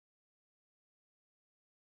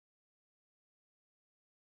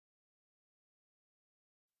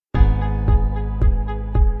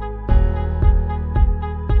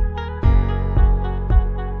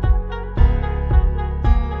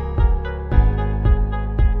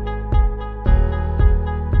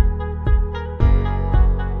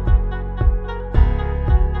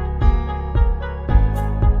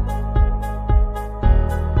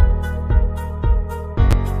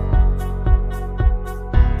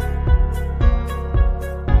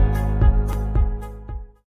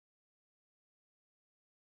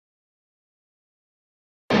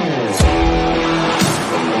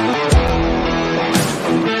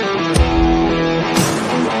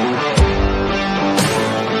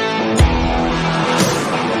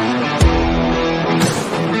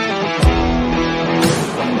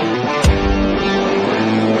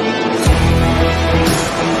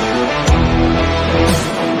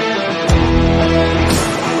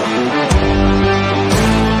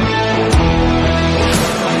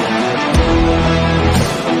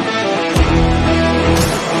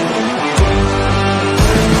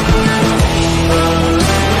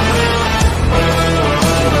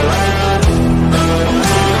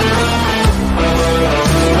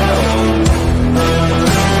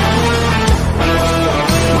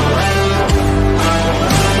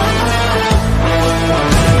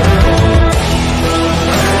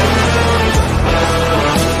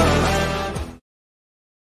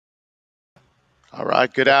All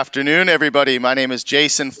right, good afternoon, everybody. My name is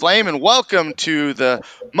Jason Flame, and welcome to the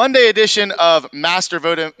Monday edition of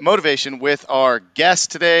Motivation with our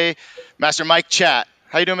guest today, Master Mike Chat.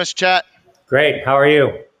 How you doing, Mr. Chat? Great. How are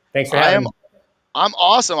you? Thanks for I having am. me. I'm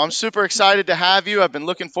awesome. I'm super excited to have you. I've been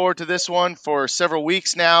looking forward to this one for several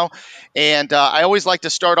weeks now, and I always like to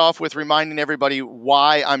start off with reminding everybody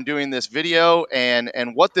why I'm doing this video and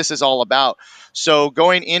what this is all about. So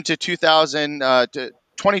going into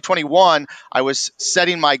 2021, I was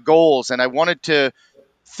setting my goals, and I wanted to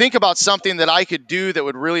think about something that I could do that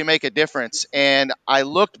would really make a difference. And I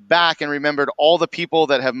looked back and remembered all the people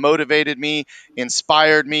that have motivated me,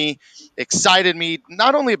 inspired me, excited me,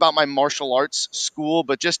 not only about my martial arts school,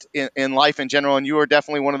 but just in life in general. And you are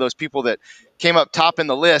definitely one of those people that came up top in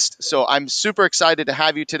the list. So I'm super excited to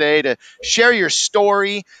have you today to share your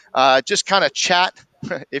story, just kind of chat,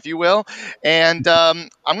 if you will. And I'm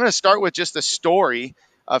going to start with just the story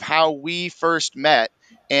of how we first met,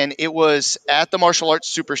 and it was at the Martial Arts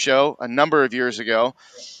Super Show a number of years ago.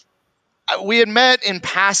 We had met in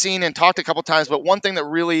passing and talked a couple times, but one thing that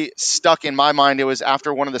really stuck in my mind, it was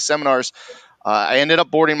after one of the seminars. I ended up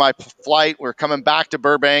boarding my flight. We're coming back to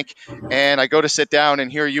Burbank, and I go to sit down, and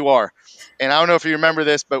here you are. And I don't know if you remember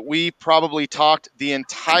this, but we probably talked the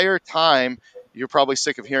entire time. You're probably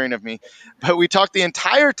sick of hearing of me, but we talked the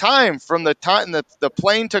entire time from the time the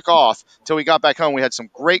plane took off till we got back home. We had some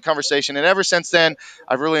great conversation, and ever since then,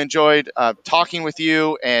 I've really enjoyed talking with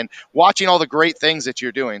you and watching all the great things that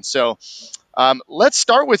you're doing. So let's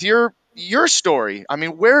start with your story. I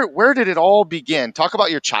mean, where did it all begin? Talk about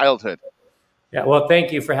your childhood. Yeah. Well,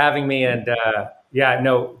 thank you for having me. And yeah,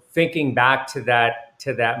 no, thinking back to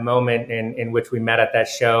that moment in which we met at that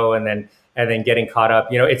show, and then getting caught up.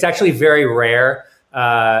 It's actually very rare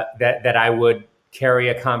that I would carry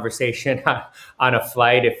a conversation on a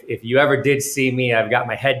flight. If you ever did see me, I've got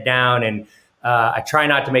my head down, and I try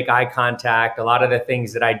not to make eye contact. A lot of the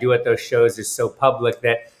things that I do at those shows is so public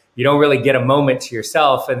that you don't really get a moment to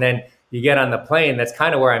yourself. And then you get on the plane, that's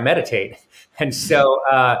kind of where I meditate. And so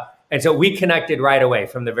we connected right away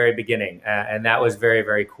from the very beginning. And that was very,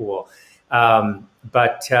 very cool.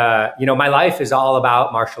 But my life is all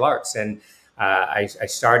about martial arts. And I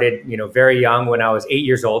started, very young when I was 8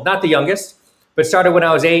 years old, not the youngest, but started when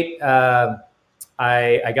I was 8.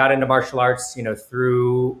 I got into martial arts,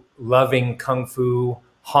 through loving Kung Fu,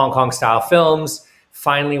 Hong Kong style films.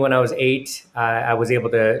 Finally, when I was 8, I was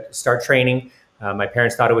able to start training. My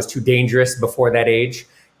parents thought it was too dangerous before that age.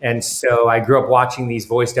 And so I grew up watching these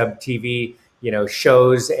voice dub TV,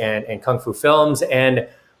 shows and Kung Fu films, and,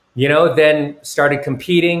 then started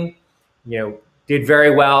competing, did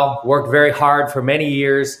very well, worked very hard for many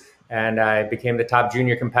years. And I became the top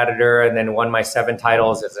junior competitor, and then won my 7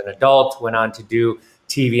 titles as an adult, went on to do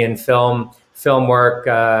TV and film work,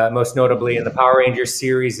 most notably in the Power Rangers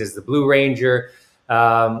series as the Blue Ranger.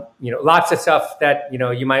 Lots of stuff that,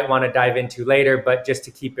 you might want to dive into later, but just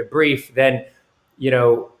to keep it brief, then,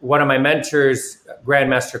 one of my mentors,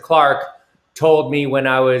 Grandmaster Clark, told me when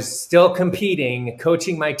I was still competing,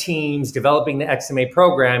 coaching my teams, developing the XMA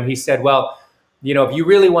program, he said, well, if you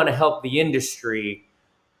really want to help the industry,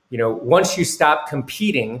 once you stop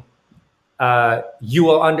competing, you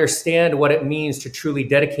will understand what it means to truly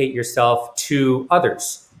dedicate yourself to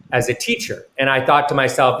others as a teacher. And I thought to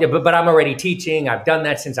myself, yeah, but I'm already teaching. I've done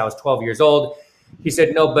that since I was 12 years old. He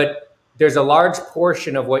said, no, but there's a large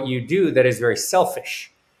portion of what you do that is very selfish.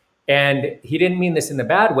 And he didn't mean this in the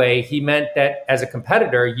bad way. He meant that as a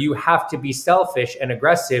competitor, you have to be selfish and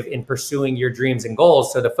aggressive in pursuing your dreams and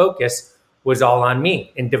goals. So the focus was all on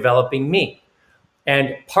me, in developing me,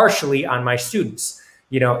 and partially on my students.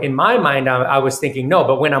 In my mind, I was thinking, no,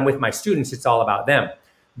 but when I'm with my students, it's all about them.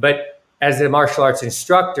 But as a martial arts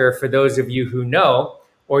instructor, for those of you who know,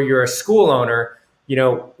 or you're a school owner,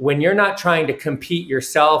 when you're not trying to compete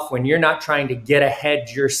yourself, when you're not trying to get ahead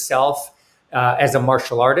yourself as a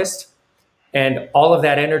martial artist, and all of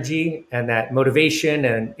that energy and that motivation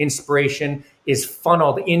and inspiration is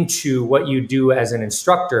funneled into what you do as an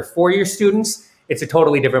instructor for your students, it's a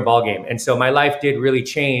totally different ballgame. And so my life did really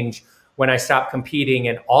change when I stopped competing,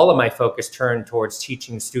 and all of my focus turned towards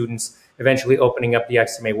teaching students, eventually opening up the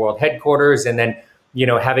XMA World Headquarters, and then,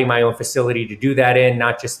 having my own facility to do that in,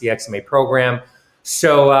 not just the XMA program.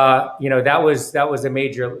 So, that was a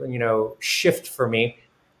major, shift for me,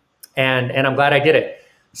 and I'm glad I did it.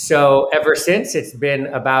 So ever since, it's been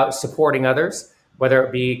about supporting others, whether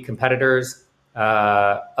it be competitors,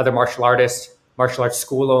 other martial artists, martial arts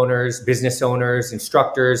school owners, business owners,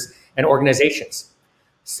 instructors, and organizations.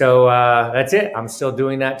 So that's it. I'm still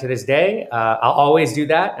doing that to this day. I'll always do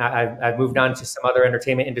that. I've moved on to some other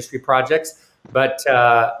entertainment industry projects, but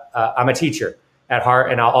I'm a teacher at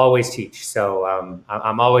heart, and I'll always teach. So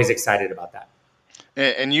I'm always excited about that.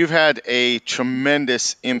 And you've had a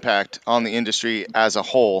tremendous impact on the industry as a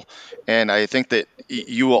whole. And I think that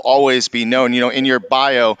you will always be known. You know, in your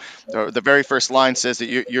bio, the very first line says that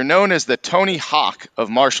you're known as the Tony Hawk of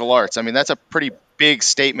martial arts. I mean, that's a pretty big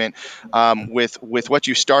statement with what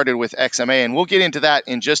you started with XMA. And we'll get into that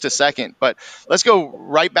in just a second. But let's go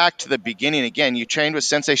right back to the beginning again. You trained with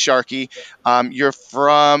Sensei Sharkey. You're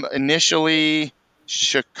from initially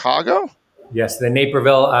Chicago? Yes, the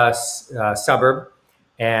Naperville suburb.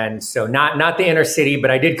 And so not the inner city,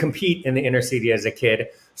 but I did compete in the inner city as a kid.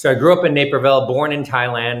 So I grew up in Naperville, born in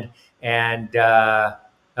Thailand, and that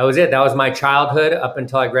was it. That was my childhood up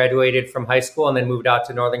until I graduated from high school and then moved out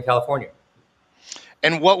to Northern California.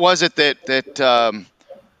 And what was it that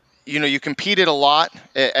you know, you competed a lot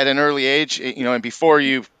at an early age, you know, and before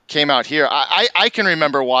you came out here, I can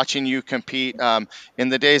remember watching you compete in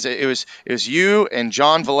the days. It was you and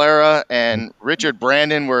John Valera and Richard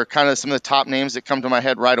Brandon were kind of some of the top names that come to my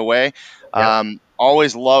head right away. Yeah.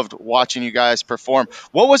 Always loved watching you guys perform.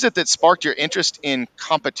 What was it that sparked your interest in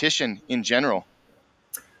competition in general?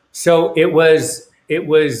 So it was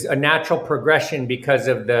a natural progression because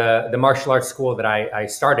of the martial arts school that I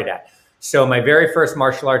started at. So my very first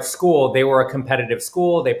martial arts school, they were a competitive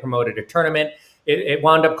school. They promoted a tournament. It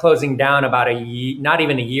wound up closing down about not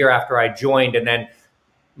even a year after I joined. And then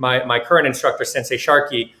my current instructor, Sensei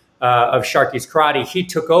Sharkey of Sharkey's Karate, he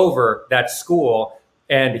took over that school,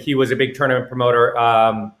 and he was a big tournament promoter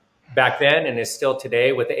back then and is still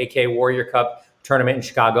today with the AK Warrior Cup tournament in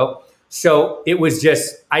Chicago. So it was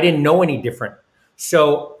just, I didn't know any different.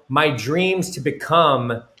 So my dreams to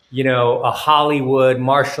become, you know, a Hollywood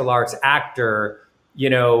martial arts actor, you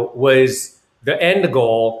know, was the end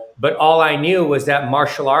goal. But all I knew was that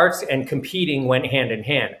martial arts and competing went hand in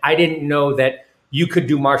hand. I didn't know that you could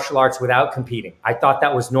do martial arts without competing. I thought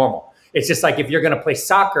that was normal. It's just like if you're going to play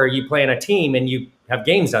soccer, you play in a team and you have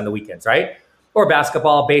games on the weekends, right? Or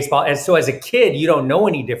basketball, baseball. And so as a kid, you don't know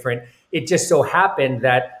any different. It just so happened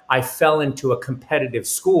that I fell into a competitive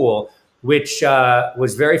school, which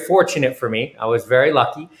was very fortunate for me. I was very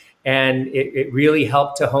lucky. And it really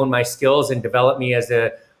helped to hone my skills and develop me as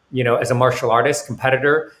a martial artist,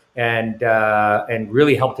 competitor, and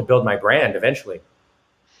really helped to build my brand eventually.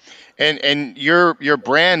 And your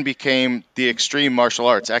brand became the Xtreme Martial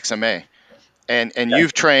Arts, XMA, and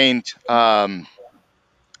you've trained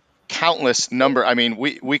countless number. I mean,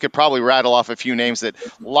 we could probably rattle off a few names that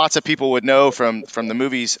lots of people would know from the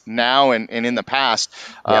movies now and in the past.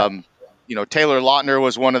 Yeah. You know, Taylor Lautner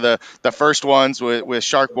was one of the first ones with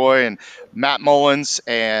Shark Boy, and Matt Mullins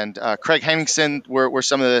and Craig Henningsen were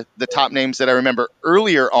some of the top names that I remember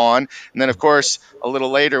earlier on. And then, of course, a little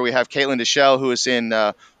later, we have Caitlin Deschelle, who is in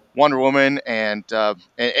Wonder Woman, and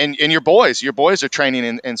your boys are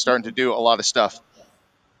training and starting to do a lot of stuff.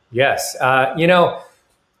 Yes. You know,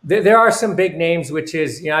 there are some big names, which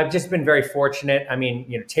is, you know, I've just been very fortunate. I mean,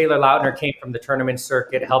 you know, Taylor Lautner came from the tournament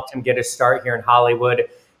circuit, helped him get his start here in Hollywood.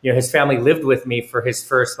 You know, his family lived with me for his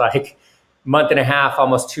first month and a half,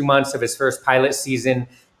 almost 2 months of his first pilot season,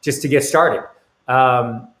 just to get started.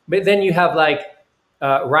 But then you have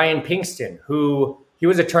Ryan Pinkston, who he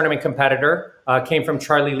was a tournament competitor, came from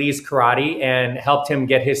Charlie Lee's karate and helped him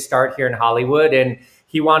get his start here in Hollywood. And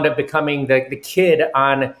he wound up becoming the kid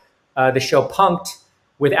on the show Punked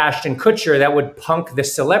with Ashton Kutcher that would punk the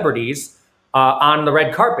celebrities on the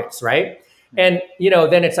red carpets, right? And, you know,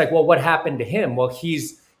 then it's like, well, what happened to him? Well,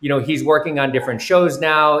 he's working on different shows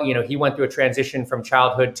now. You know, he went through a transition from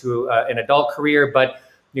childhood to an adult career, but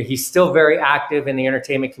you know, he's still very active in the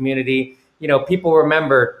entertainment community. You know, people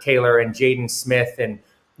remember Taylor and Jaden Smith and,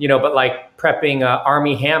 you know, but like prepping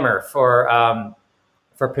Army Hammer for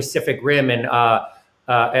Pacific Rim and oh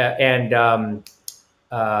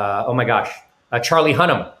my gosh, Charlie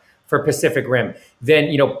Hunnam for Pacific Rim. Then,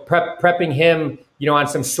 you know, prepping him, you know, on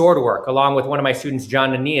some sword work along with one of my students, John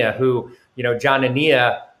Nania, who, you know, John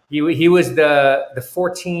Nania, he was the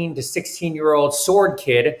 14 to 16-year-old sword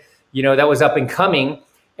kid, you know, that was up and coming.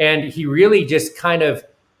 And he really just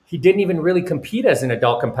he didn't even really compete as an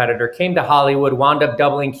adult competitor, came to Hollywood, wound up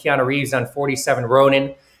doubling Keanu Reeves on 47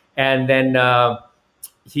 Ronin. And then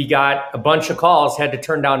he got a bunch of calls, had to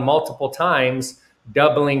turn down multiple times,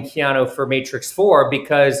 doubling Keanu for Matrix 4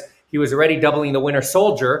 because he was already doubling the Winter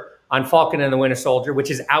Soldier on Falcon and the Winter Soldier,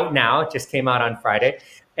 which is out now. It just came out on Friday.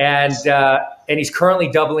 And he's currently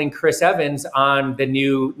doubling Chris Evans on the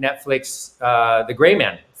new Netflix The Gray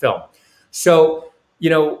Man film. So, you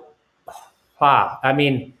know, I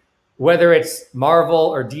mean, whether it's Marvel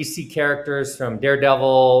or DC characters from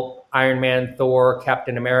Daredevil, Iron Man, Thor,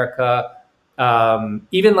 Captain America,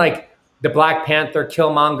 even like the Black Panther,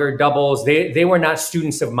 Killmonger doubles, they were not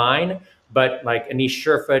students of mine, but like Anish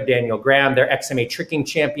Sherfa, Daniel Graham, they're XMA tricking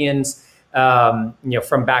champions,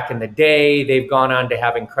 from back in the day. They've gone on to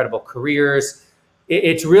have incredible careers.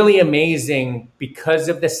 It's really amazing because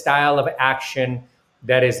of the style of action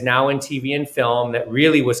that is now in TV and film that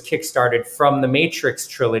really was kickstarted from the Matrix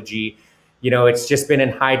trilogy. It's just been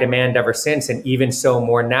in high demand ever since, and even so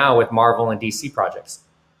more now with Marvel and DC projects.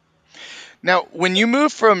 Now, when you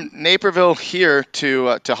moved from Naperville here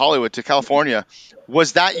to Hollywood, to California,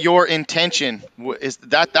 was that your intention?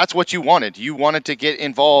 That's what you wanted? You wanted to get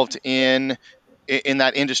involved in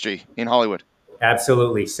that industry in Hollywood?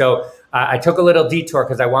 Absolutely. So I took a little detour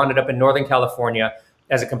because I wound up in Northern California.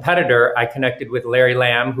 As a competitor, I connected with Larry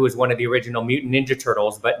Lamb, who was one of the original Mutant Ninja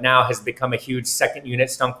Turtles, but now has become a huge second unit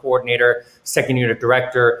stunt coordinator, second unit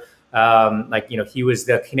director. He was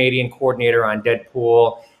the Canadian coordinator on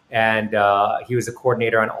Deadpool, and he was a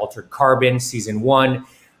coordinator on Altered Carbon season 1.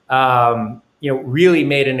 Really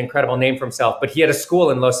made an incredible name for himself. But he had a school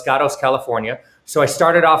in Los Gatos, California. So I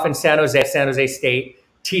started off in San Jose State,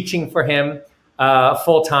 teaching for him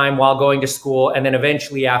full time while going to school. And then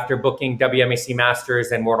eventually, after booking WMAC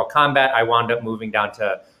Masters and Mortal Kombat, I wound up moving down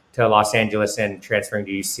to Los Angeles and transferring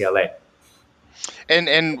to UCLA.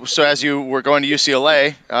 And so as you were going to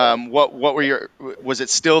UCLA, was it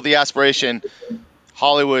still the aspiration,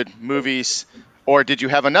 Hollywood, movies, or did you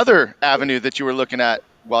have another avenue that you were looking at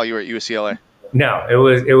while you were at UCLA? No, it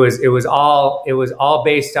was all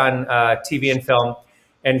based on TV and film.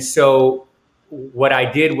 And so what I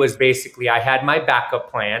did was basically I had my backup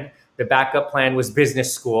plan. The backup plan was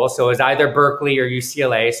business school. So it was either Berkeley or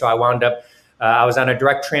UCLA. So I wound up, I was on a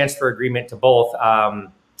direct transfer agreement to both, a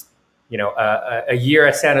year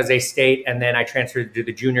at San Jose State. And then I transferred to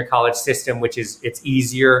the junior college system, which it's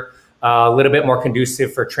easier, a little bit more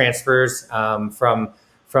conducive for transfers from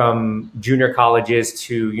junior colleges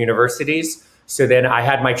to universities. So then I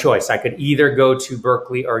had my choice. I could either go to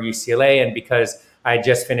Berkeley or UCLA. And because I had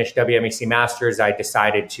just finished WMAC Masters, I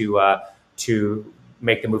decided to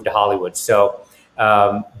make the move to Hollywood. So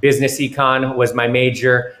business econ was my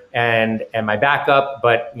major and my backup,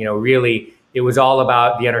 but really it was all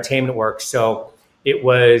about the entertainment work. So it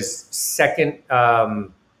was the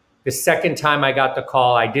second time I got the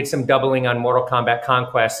call. I did some doubling on Mortal Kombat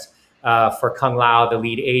Conquest for Kung Lao, the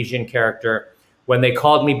lead Asian character. When they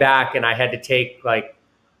called me back and I had to take like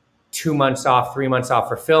 2 months off, 3 months off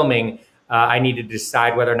for filming, I needed to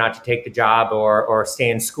decide whether or not to take the job or stay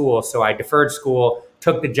in school. So I deferred school,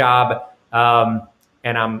 took the job,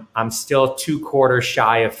 and I'm still 2 quarters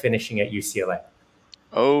shy of finishing at UCLA.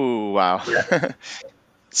 Oh, wow.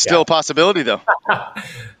 Still a possibility, though.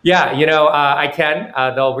 Yeah, I can.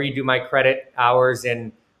 They'll redo my credit hours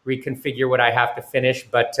and reconfigure what I have to finish.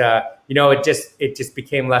 But, it just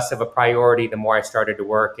became less of a priority the more I started to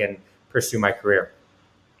work and pursue my career.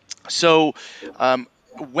 So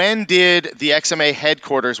when did the XMA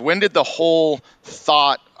headquarters, when did the whole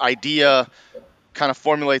idea kind of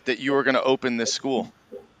formulate that you were going to open this school?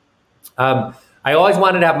 I always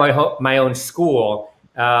wanted to have my own school,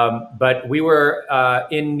 but we were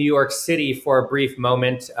in New York City for a brief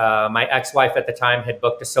moment. My ex-wife at the time had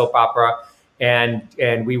booked a soap opera,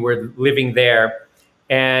 and we were living there.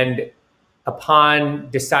 And upon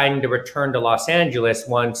deciding to return to Los Angeles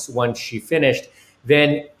once she finished,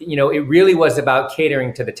 then it really was about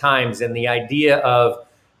catering to the times and the idea of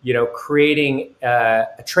creating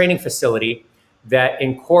a training facility that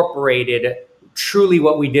incorporated truly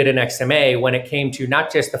what we did in XMA when it came to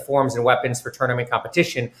not just the forms and weapons for tournament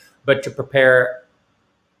competition, but to prepare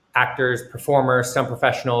actors, performers, some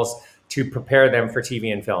professionals to prepare them for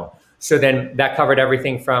TV and film. So then that covered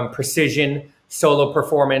everything from precision, solo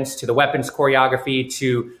performance, to the weapons choreography,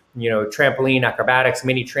 to trampoline, acrobatics,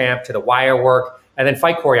 mini tramp, to the wire work, and then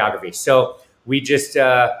fight choreography. So we just,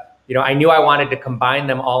 I knew I wanted to combine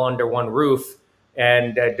them all under one roof,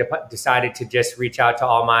 and decided to just reach out to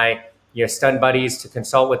all my stunt buddies to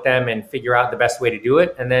consult with them and figure out the best way to do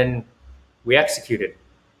it. And then we executed.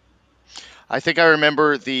 I think I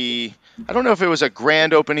remember I don't know if it was a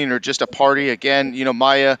grand opening or just a party. Again,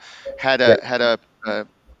 Maya had a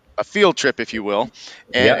field trip, if you will,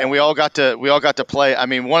 and we all got to play. I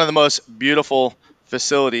mean, one of the most beautiful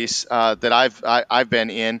facilities that I've been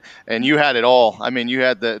in, and you had it all. I mean, you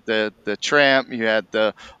had the tramp, you had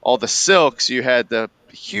all the silks, you had the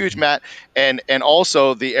huge mat, and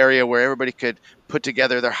also the area where everybody could put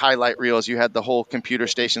together their highlight reels. You had the whole computer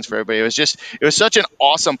stations for everybody. It was such an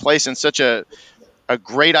awesome place and such a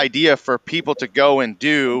great idea for people to go and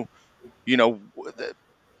do,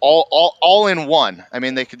 all in one. I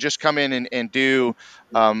mean, they could just come in and do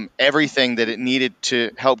everything that it needed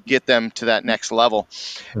to help get them to that next level.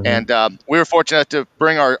 Mhm. And we were fortunate to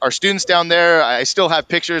bring our students down there. I still have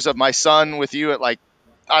pictures of my son with you at, like,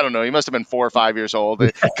 I don't know, he must have been 4 or 5 years old.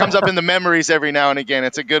 It comes up in the memories every now and again.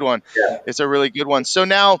 It's a good one. Yeah. It's a really good one. So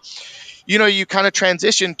now, you kind of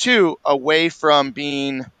transition too away from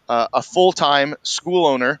being a full-time school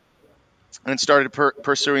owner and started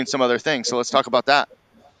pursuing some other things. So let's talk about that.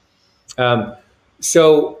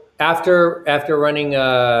 So after running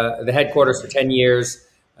the headquarters for 10 years,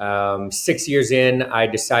 6 years in, I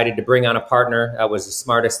decided to bring on a partner. That was the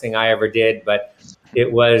smartest thing I ever did, but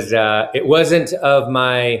it wasn't of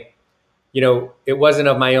my, it wasn't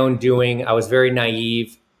of my own doing. I was very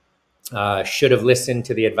naive. Should have listened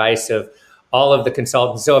to the advice of all of the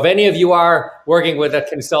consultants. So if any of you are working with a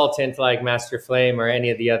consultant like Master Flame or any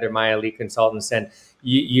of the other My Elite consultants, and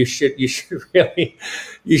you should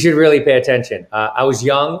really pay attention. I was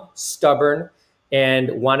young, stubborn,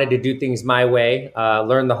 and wanted to do things my way,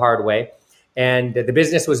 learn the hard way. And the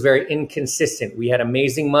business was very inconsistent. We had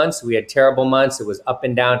amazing months, we had terrible months. It was up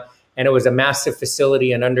and down, and it was a massive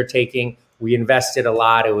facility and undertaking. We invested a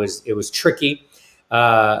lot. It was tricky.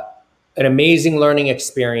 An amazing learning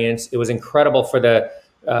experience. It was incredible for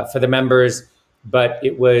the members, but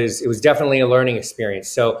it was definitely a learning experience.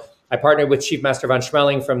 So I partnered with Chief Master Von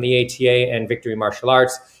Schmeling from the ATA and Xtreme Martial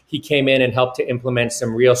Arts. He came in and helped to implement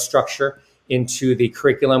some real structure into the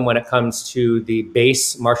curriculum when it comes to the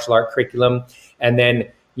base martial art curriculum. And then,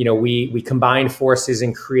 we combined forces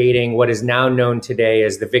in creating what is now known today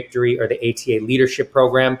as the Victory or the ATA Leadership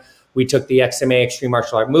Program. We took the XMA Extreme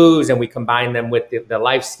Martial Art moves and we combined them with the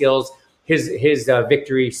life skills, his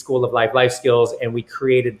Victory School of Life Skills, and we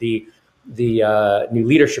created the new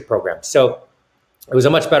leadership program. So it was a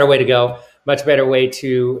much better way to go, much better way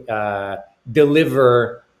to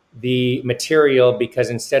deliver the material, because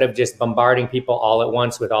instead of just bombarding people all at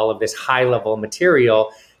once with all of this high level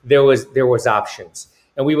material, there was options.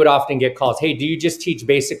 And we would often get calls, "Hey, do you just teach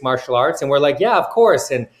basic martial arts?" And we're like, "Yeah, of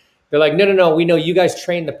course." And they're like, no, we know you guys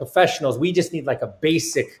train the professionals. We just need like a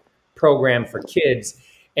basic program for kids.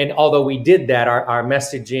 And although we did that, our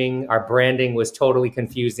messaging, our branding was totally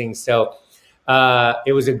confusing. So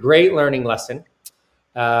it was a great learning lesson.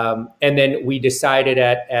 And then we decided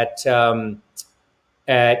at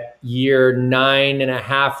year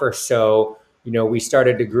 9.5 or so, we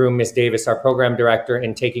started to groom Miss Davis, our program director,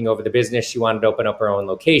 in taking over the business. She wanted to open up her own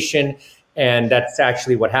location. And that's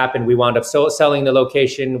actually what happened. We wound up selling the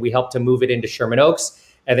location. We helped to move it into Sherman Oaks.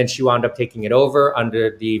 And then she wound up taking it over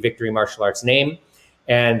under the Victory Martial Arts name.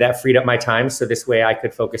 And that freed up my time. So this way I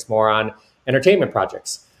could focus more on entertainment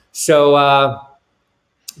projects. So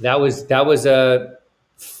that was a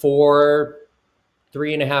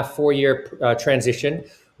 3.5-4 year transition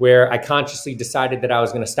where I consciously decided that I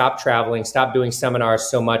was going to stop traveling, stop doing seminars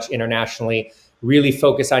so much internationally, really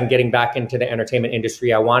focus on getting back into the entertainment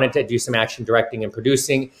industry. I wanted to do some action directing and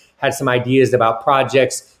producing, had some ideas about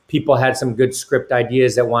projects. People had some good script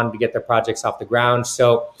ideas that wanted to get their projects off the ground.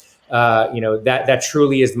 So, that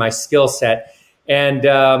truly is my skill set. And,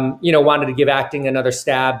 wanted to give acting another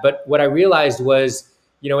stab. But what I realized was,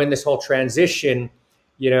 in this whole transition,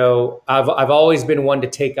 I've always been one to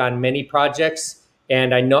take on many projects.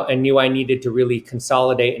 And I knew I needed to really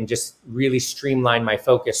consolidate and just really streamline my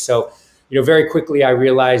focus. So, very quickly I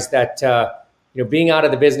realized that, being out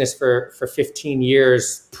of the business for 15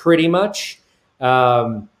 years, pretty much,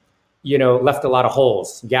 left a lot of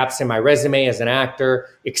holes, gaps in my resume as an actor,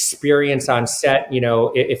 experience on set.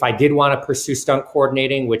 If I did want to pursue stunt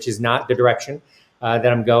coordinating, which is not the direction that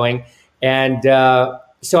I'm going. And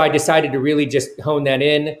so I decided to really just hone that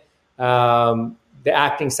in. The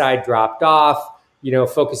acting side dropped off.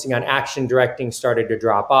 Focusing on action directing started to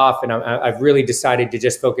drop off, and I've really decided to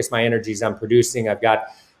just focus my energies on producing. I've got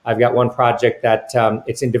one project that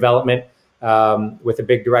it's in development with a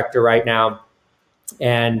big director right now,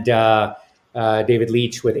 and David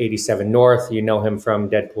Leitch with 87 North. You know him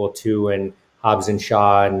from Deadpool 2 and Hobbs and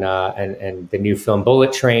Shaw and the new film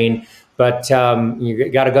Bullet Train. But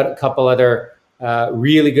you got a couple other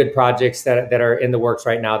really good projects that are in the works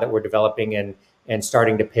right now that we're developing and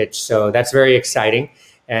starting to pitch. So that's very exciting.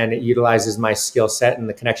 And it utilizes my skill set and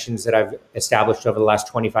the connections that I've established over the last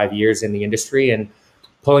 25 years in the industry and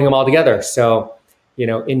pulling them all together. So,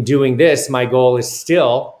 in doing this, my goal is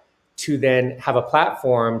still to then have a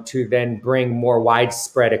platform to then bring more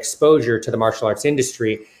widespread exposure to the martial arts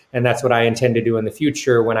industry. And that's what I intend to do in the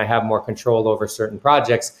future when I have more control over certain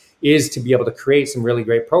projects, is to be able to create some really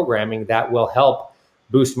great programming that will help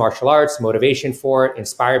boost martial arts, motivation for it,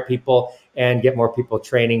 inspire people, and get more people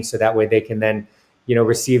training. So that way they can then,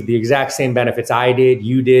 received the exact same benefits I did,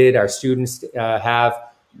 you did, our students have,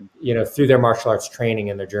 through their martial arts training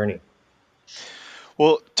and their journey.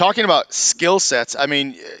 Well, talking about skill sets, I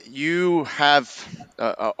mean, you have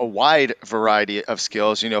a wide variety of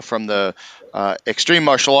skills, from the extreme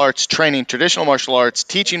martial arts, training traditional martial arts,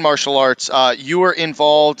 teaching martial arts. You were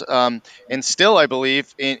involved, and still, I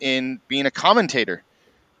believe, in being a commentator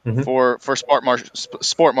for sport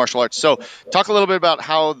martial arts. So talk a little bit about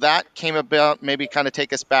how that came about, maybe kind of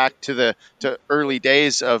take us back to early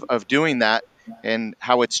days of doing that and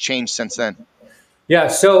how it's changed since then. Yeah,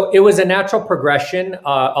 so it was a natural progression,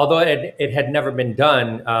 although it had never been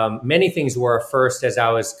done. Many things were a first as I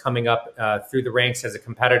was coming up through the ranks as a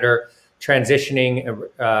competitor, transitioning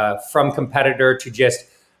from competitor to just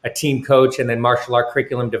a team coach and then martial art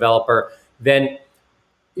curriculum developer. Then,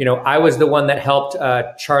 I was the one that helped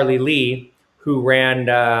Charlie Lee, who ran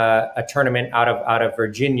a tournament out of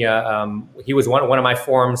Virginia. He was one of my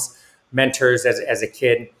forums mentors as a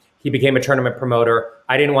kid. He became a tournament promoter.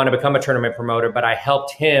 I didn't want to become a tournament promoter, but I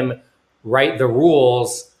helped him write the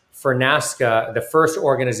rules for NASCA, the first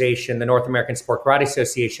organization, the North American Sport Karate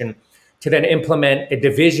Association, to then implement a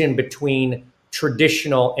division between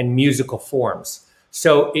traditional and musical forms.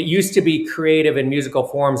 So it used to be creative and musical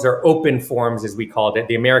forms, or open forms, as we called it,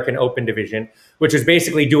 the American Open Division, which is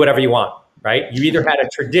basically do whatever you want, right? You either had a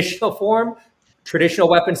traditional form, traditional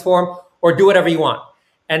weapons form, or do whatever you want.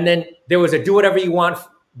 And then there was a do whatever you want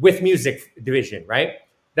with music division, right?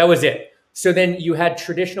 That was it. So then you had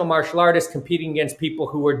traditional martial artists competing against people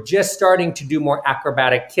who were just starting to do more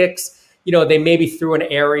acrobatic kicks. They maybe threw an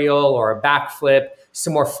aerial or a backflip,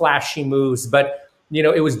 some more flashy moves, but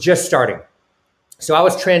it was just starting. So I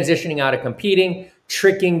was transitioning out of competing.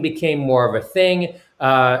 Tricking became more of a thing.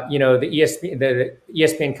 The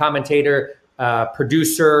ESPN commentator,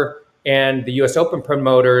 producer, and the U.S. Open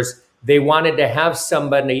promoters, they wanted to have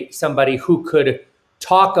somebody who could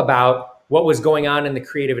talk about what was going on in the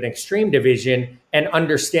creative and extreme division and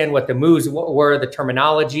understand what the moves were, the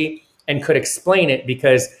terminology, and could explain it,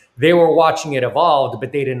 because they were watching it evolve,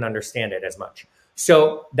 but they didn't understand it as much.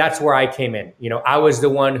 So that's where I came in. I was the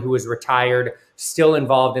one who was retired, still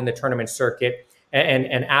involved in the tournament circuit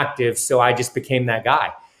and active. So I just became that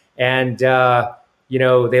guy. And,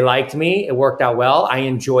 they liked me. It worked out well. I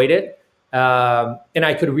enjoyed it. And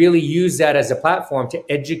I could really use that as a platform to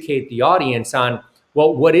educate the audience on,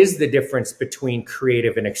 well, what is the difference between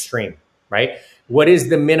creative and extreme, right? What is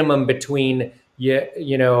the minimum between,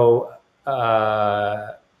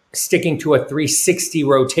 sticking to a 360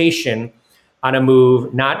 rotation on a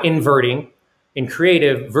move, not inverting in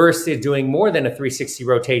creative, versus doing more than a 360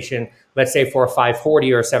 rotation, let's say for a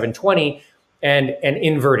 540 or a 720, and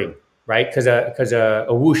inverting, right? Because a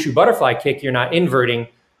wushu butterfly kick, you're not inverting.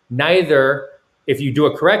 Neither, if you do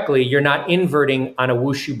it correctly, you're not inverting on a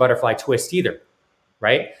wushu butterfly twist either,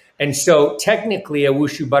 right? And so technically a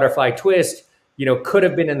wushu butterfly twist, could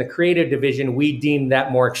have been in the creative division. We deemed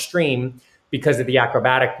that more extreme because of the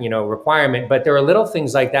acrobatic, requirement. But there are little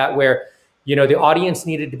things like that where, the audience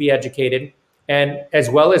needed to be educated, and as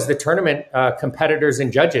well as the tournament competitors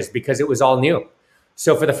and judges, because it was all new.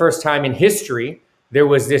 So for the first time in history, there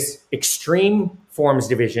was this extreme forms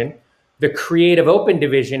division. The creative open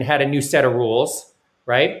division had a new set of rules,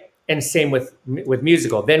 right? And same with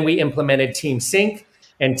musical. Then we implemented team sync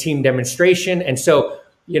and team demonstration. And so,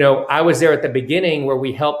 I was there at the beginning where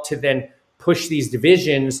we helped to then push these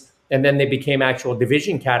divisions, and then they became actual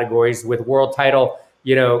division categories with world title,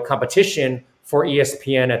 competition for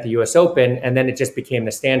ESPN at the US Open. And then it just became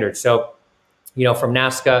the standard. So, from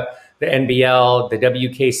NASCA, the NBL, the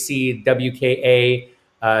WKC, WKA,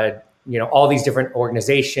 all these different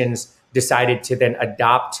organizations decided to then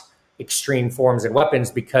adopt extreme forms and weapons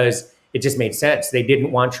because it just made sense. They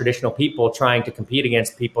didn't want traditional people trying to compete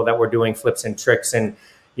against people that were doing flips and tricks, and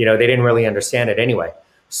they didn't really understand it anyway.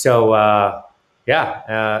 So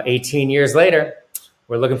 18 years later,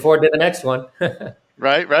 we're looking forward to the next one.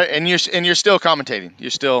 Right. And you're still commentating. You're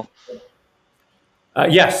still.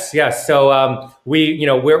 Yes. So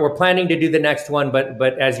we're planning to do the next one,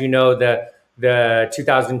 but as you know, the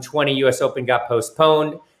 2020 U.S. Open got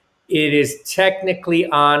postponed. It is technically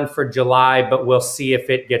on for July, but we'll see if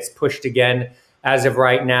it gets pushed again. As of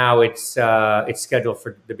right now, it's scheduled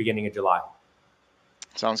for the beginning of July.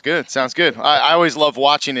 Sounds good. I always love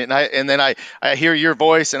watching it, and then I hear your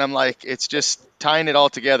voice, and I'm like, it's just tying it all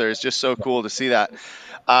together. It's just so cool to see that.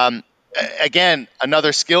 Again,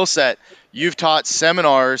 another skill set. You've taught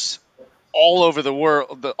seminars all over the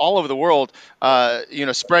world,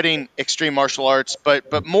 spreading extreme martial arts,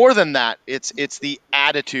 but more than that, it's the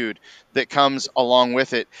attitude that comes along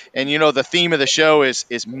with it. And the theme of the show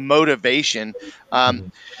is motivation.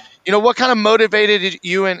 What kind of motivated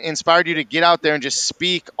you and inspired you to get out there and just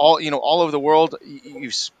speak all over the world?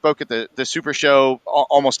 You spoke at the Super Show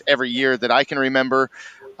almost every year that I can remember.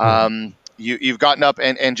 You've gotten up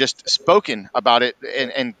and just spoken about it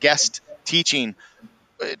and guest teaching.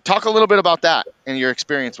 Talk a little bit about that and your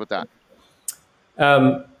experience with that.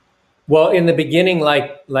 Well, in the beginning,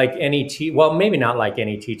 like any well, maybe not like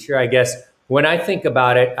any teacher, I guess. When I think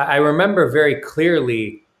about it, I remember very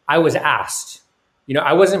clearly I was asked.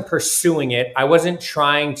 I wasn't pursuing it. I wasn't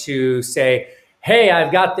trying to say, hey,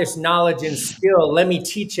 I've got this knowledge and skill, let me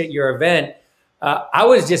teach at your event. I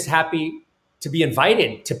was just happy to be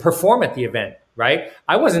invited to perform at the event, right?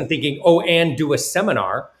 I wasn't thinking, oh, and do a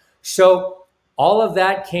seminar. So all of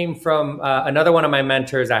that came from another one of my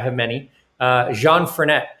mentors. I have many, Jean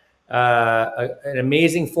Frenette, an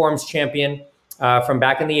amazing forms champion from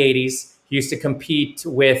back in the 80s. He used to compete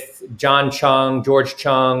with John Chung, George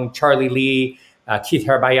Chung, Charlie Lee, Keith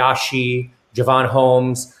Hirabayashi, Javon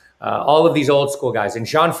Holmes, all of these old school guys. And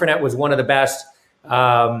Jean Frenette was one of the best.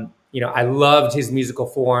 I loved his musical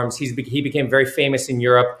forms. He became very famous in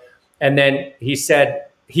Europe. And then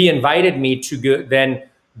he invited me to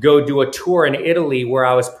go do a tour in Italy where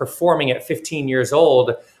I was performing at 15 years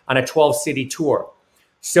old on a 12-city tour.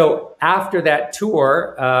 So after that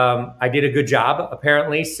tour, I did a good job,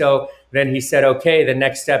 apparently. So then he said, okay, the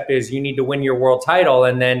next step is you need to win your world title.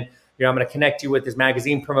 And then I'm going to connect you with this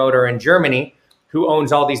magazine promoter in Germany who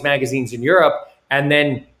owns all these magazines in Europe. And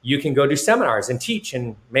then you can go do seminars and teach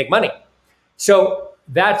and make money. So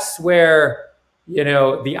that's where,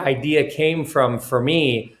 the idea came from for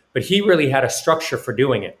me, but he really had a structure for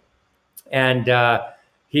doing it. And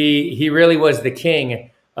he really was the king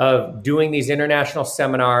of doing these international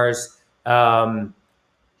seminars, and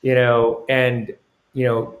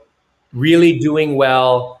really doing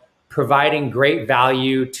well, providing great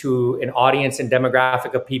value to an audience and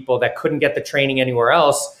demographic of people that couldn't get the training anywhere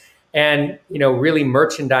else, and really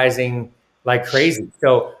merchandising like crazy.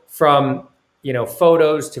 So from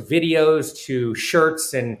photos to videos to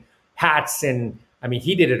shirts and hats, and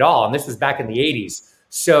he did it all. And this was back in the 80s.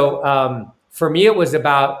 So for me, it was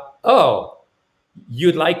about, oh,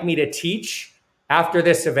 you'd like me to teach after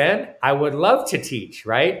this event? I would love to teach,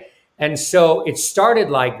 right? And so it started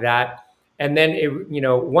like that. And then,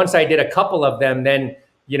 once I did a couple of them, then,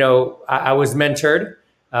 I was mentored.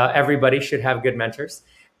 Everybody should have good mentors.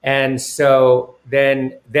 And so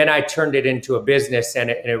then I turned it into a business, and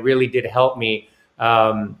it really did help me,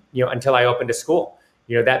 until I opened a school.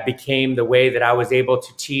 That became the way that I was able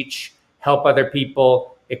to teach, help other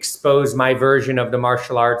people, expose my version of the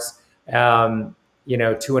martial arts,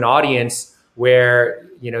 to an audience where,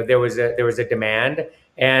 there was a demand.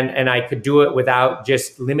 And I could do it without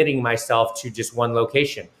just limiting myself to just one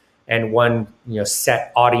location and one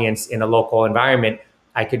set audience in a local environment.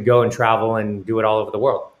 I could go and travel and do it all over the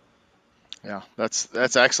world. Yeah, that's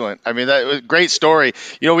excellent. That was a great story.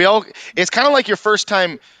 It's kind of like your first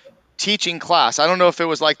time teaching class. I don't know if it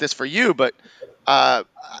was like this for you, but I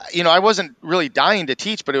wasn't really dying to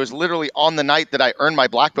teach, but it was literally on the night that I earned my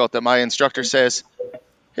black belt that my instructor says,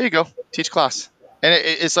 "Here you go, teach class." And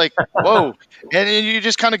it's like, whoa. And you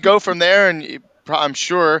just kind of go from there, and I'm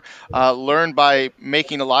sure learn by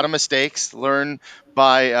making a lot of mistakes, learn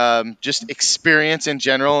by just experience in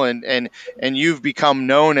general. And you've become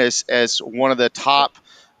known as one of the top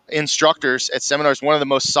instructors at seminars, one of the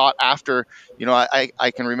most sought after.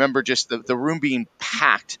 I can remember just the room being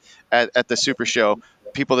packed at the Super Show.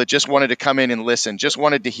 People that just wanted to come in and listen, just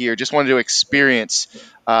wanted to hear, just wanted to experience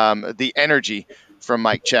the energy from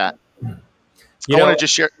Mike Chat. I want to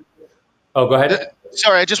just share. Oh, go ahead.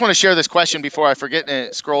 Sorry, I just want to share this question before I forget and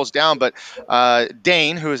it scrolls down. But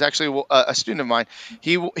Dane, who is actually a student of mine,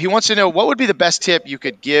 he wants to know what would be the best tip you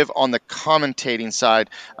could give on the commentating side.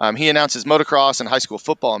 He announces motocross and high school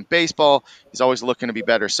football and baseball. He's always looking to be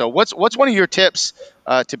better. So what's one of your tips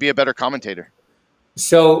to be a better commentator?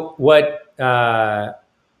 So what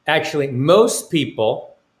actually most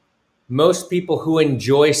people who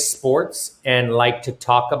enjoy sports and like to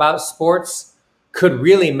talk about sports could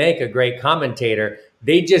really make a great commentator.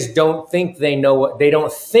 They just don't think they know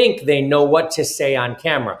what to say on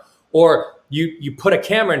camera. Or you put a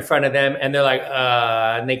camera in front of them and they're like,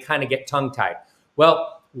 and they kind of get tongue tied.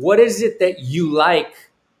 Well, what is it that you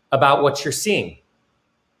like about what you're seeing?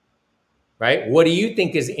 Right? What do you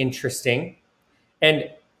think is interesting? And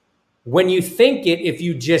when you think it, if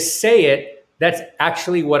you just say it, that's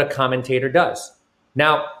actually what a commentator does.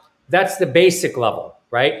 Now, that's the basic level,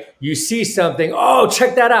 right? You see something, oh,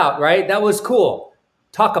 check that out, right? That was cool.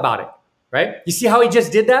 Talk about it. right? You see how he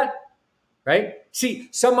just did that, right? See,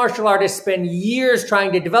 some martial artists spend years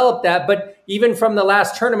trying to develop that, but even from the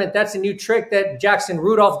last tournament, that's a new trick that Jackson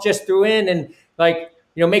Rudolph just threw in and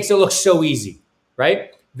makes it look so easy,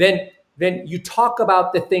 right? Then you talk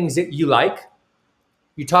about the things that you like.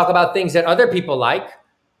 You talk about things that other people like,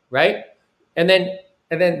 right? And then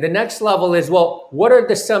the next level is, well, what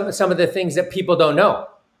are some of the things that people don't know,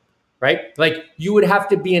 right? Like you would have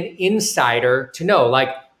to be an insider to know. Like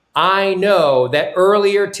I know that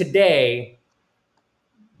earlier today,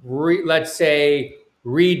 let's say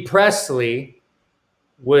Reed Presley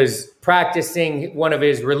was practicing one of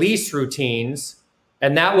his release routines,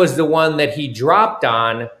 and that was the one that he dropped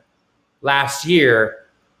on last year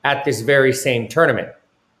at this very same tournament,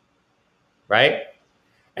 right?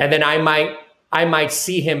 And then I might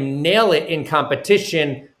see him nail it in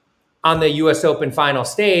competition on the US Open final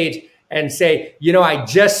stage and say, I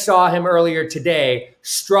just saw him earlier today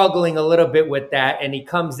struggling a little bit with that, and he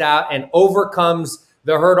comes out and overcomes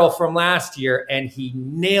the hurdle from last year and he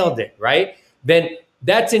nailed it, right? Then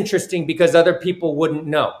that's interesting because other people wouldn't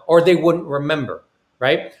know or they wouldn't remember,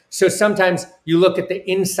 right? So sometimes you look at the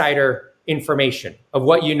insider information of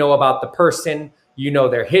what you know about the person,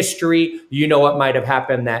 their history, what might have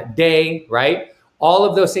happened that day, right? All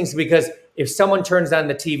of those things, because if someone turns on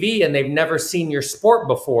the TV and they've never seen your sport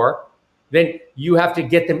before, then you have to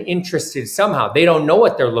get them interested somehow. They don't know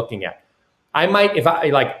what they're looking at. I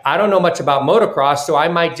don't know much about motocross, so I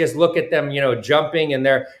might just look at them, jumping and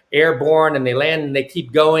they're airborne and they land and they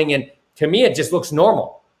keep going. And to me, it just looks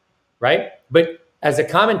normal, right? But as a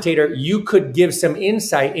commentator, you could give some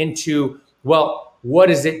insight into, well, what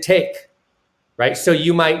does it take, right? So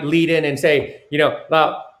you might lead in and say,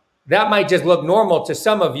 well, that might just look normal to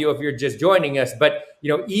some of you if you're just joining us. But,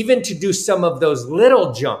 even to do some of those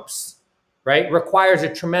little jumps, right, requires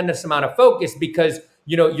a tremendous amount of focus because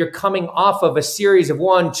you're coming off of a series of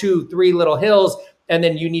 1, 2, 3 little hills, and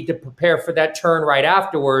then you need to prepare for that turn right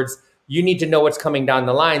afterwards. You need to know what's coming down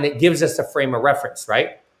the line. That gives us a frame of reference,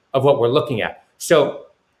 right, of what we're looking at. So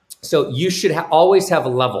you should always have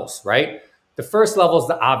levels, right? The first level is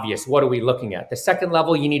the obvious. What are we looking at? The second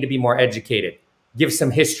level, you need to be more educated. Give some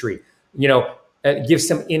history, give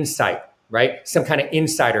some insight, right? Some kind of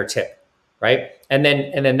insider tip, right? And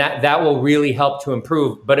then that will really help to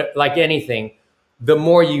improve. But like anything, the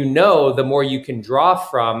more you know, the more you can draw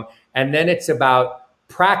from. And then it's about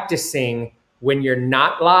practicing when you're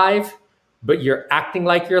not live, but you're acting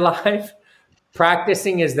like you're live.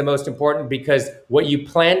 Practicing is the most important because what you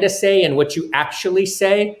plan to say and what you actually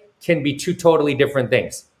say can be two totally different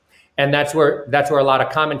things. And that's where a lot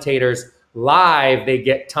of commentators live, they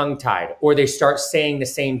get tongue-tied or they start saying the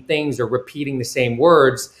same things or repeating the same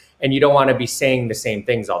words. And you don't want to be saying the same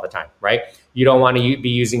things all the time, right? You don't want to be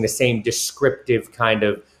using the same descriptive kind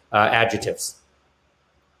of adjectives.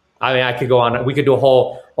 I mean, I could go on. We could do a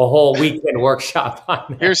whole weekend workshop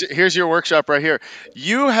on that. Here's your workshop right here.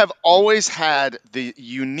 You have always had the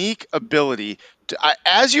unique ability to,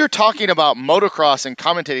 as you're talking about motocross and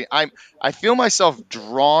commentating, I feel myself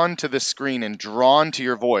drawn to the screen and drawn to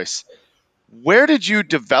your voice. Where did you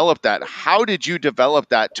develop that? How did you develop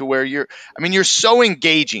that to where you're so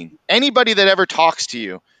engaging. Anybody that ever talks to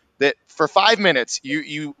you, that for 5 minutes,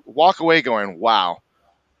 you walk away going, wow,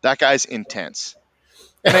 that guy's intense.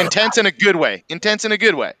 And intense in a good way. Intense in a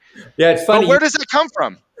good way. Yeah, it's funny. But where does that come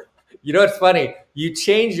from? It's funny. You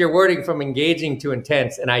change your wording from engaging to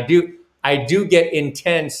intense. And I do get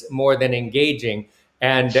intense more than engaging.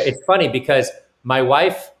 And it's funny because my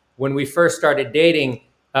wife, when we first started dating,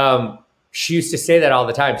 she used to say that all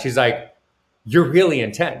the time. She's like, you're really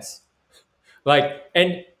intense.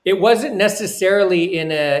 And it wasn't necessarily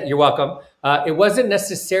you're welcome. It wasn't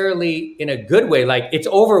necessarily in a good way. Like it's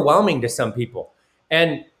overwhelming to some people.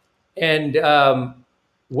 And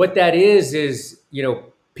what that is,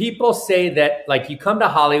 people say that like you come to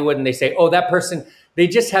Hollywood and they say, oh, that person, they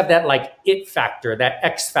just have that like it factor, that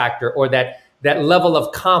X factor, or that level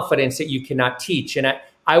of confidence that you cannot teach. And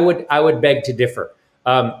I would beg to differ.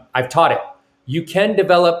 I've taught it. You can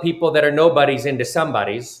develop people that are nobodies into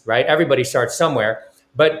somebodies, right? Everybody starts somewhere,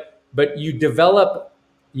 but you develop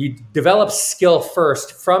skill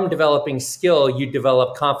first. From developing skill, you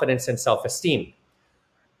develop confidence and self-esteem.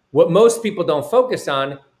 What most people don't focus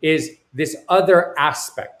on is this other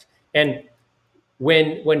aspect. And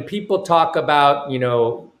when people talk about,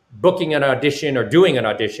 booking an audition or doing an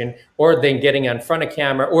audition, or then getting in front of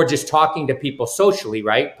camera, or just talking to people socially,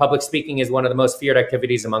 right? Public speaking is one of the most feared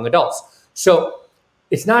activities among adults. So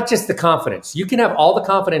it's not just the confidence. You can have all the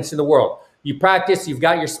confidence in the world. You practice, you've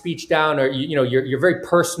got your speech down, or you're very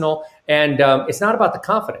personal, and it's not about the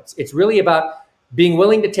confidence. It's really about being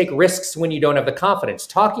willing to take risks when you don't have the confidence,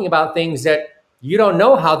 talking about things that you don't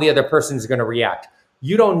know how the other person is going to react.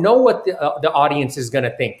 You don't know what the audience is going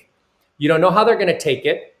to think. You don't know how they're going to take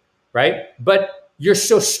it, right? But you're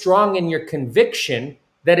so strong in your conviction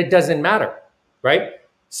that it doesn't matter, right?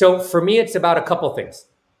 So for me, it's about a couple things.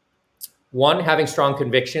 One, having strong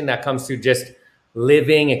conviction that comes through just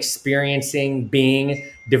living, experiencing, being,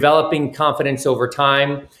 developing confidence over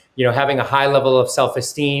time, having a high level of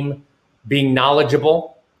self-esteem, being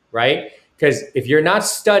knowledgeable, right? Because if you're not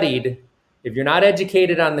studied, if you're not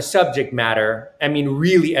educated on the subject matter, I mean,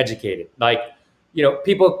 really educated, like,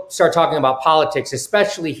 people start talking about politics,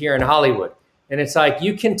 especially here in Hollywood. And it's like,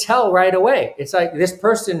 you can tell right away. It's like this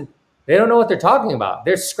person, they don't know what they're talking about.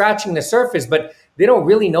 They're scratching the surface, but they don't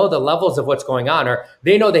really know the levels of what's going on, or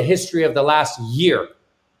they know the history of the last year,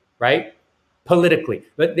 right? Politically,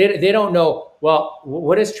 but they don't know, well,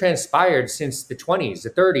 what has transpired since the 20s, the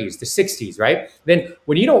 30s, the 60s, right? Then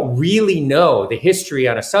when you don't really know the history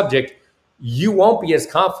on a subject, you won't be as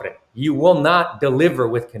confident. You will not deliver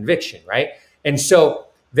with conviction, right? And so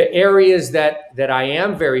the areas that I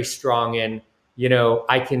am very strong in,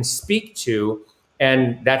 I can speak to,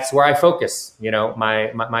 and that's where I focus,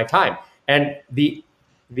 my time. And the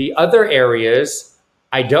other areas,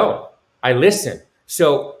 I don't. I listen.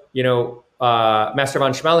 So, Master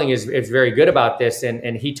von Schmeling is very good about this,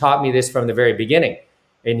 and he taught me this from the very beginning.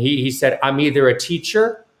 And he said, I'm either a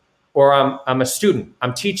teacher or I'm a student.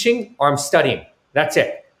 I'm teaching or I'm studying. That's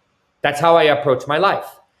it. That's how I approach my life.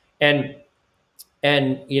 And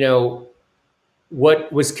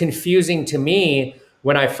what was confusing to me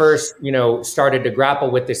when I first, started to grapple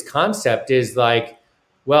with this concept is like,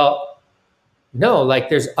 well, no, like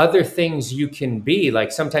there's other things you can be.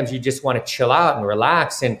 Like sometimes you just want to chill out and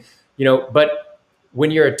relax. And, but when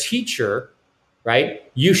you're a teacher, right,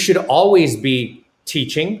 you should always be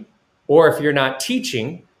teaching. Or if you're not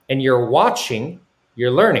teaching and you're watching,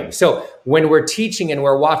 you're learning. So when we're teaching and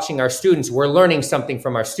we're watching our students, we're learning something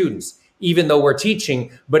from our students, even though we're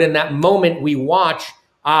teaching. But in that moment we watch,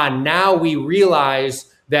 now we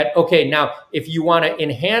realize that, okay, now if you want to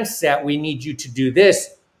enhance that, we need you to do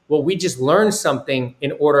this. Well, we just learned something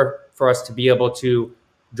in order for us to be able to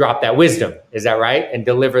drop that wisdom. Is that right? And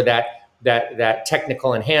deliver that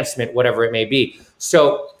technical enhancement, whatever it may be.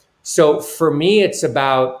 So for me, it's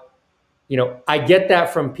about, I get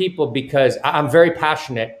that from people because I'm very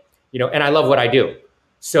passionate, and I love what I do.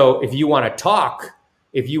 So if you want to talk,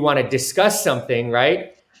 if you want to discuss something,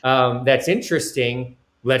 right, that's interesting,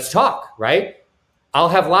 let's talk, right? I'll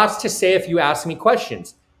have lots to say if you ask me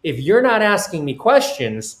questions. If you're not asking me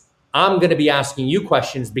questions, I'm going to be asking you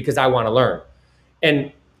questions because I want to learn.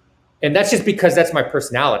 And that's just because that's my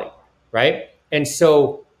personality, right? And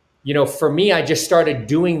so, for me, I just started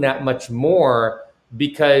doing that much more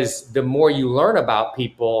because the more you learn about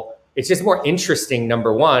people, it's just more interesting,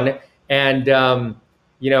 number one. And, and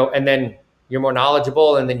then you're more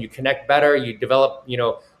knowledgeable, and then you connect better, you develop,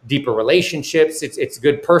 deeper relationships. It's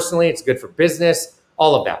good personally, it's good for business,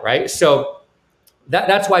 all of that, right? So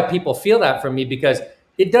that's why people feel that from me, because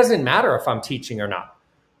it doesn't matter if I'm teaching or not.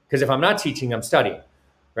 Because if I'm not teaching, I'm studying,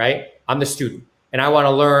 right? I'm the student, and I want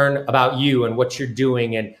to learn about you and what you're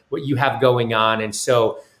doing and what you have going on. And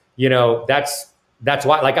so, that's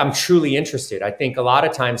why, like, I'm truly interested. I think a lot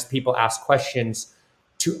of times people ask questions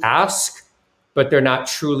to ask, but they're not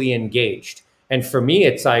truly engaged. And for me,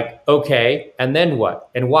 it's like, okay, and then what?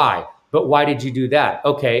 And why? But why did you do that?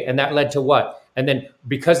 Okay, and that led to what? And then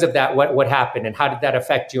because of that, what happened? And how did that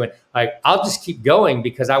affect you? And like, I'll just keep going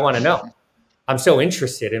because I want to know. I'm so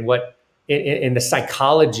interested in in the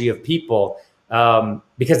psychology of people,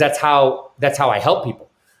 because that's how I help people,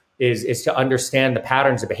 is to understand the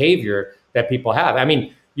patterns of behavior that people have. I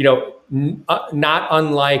mean, not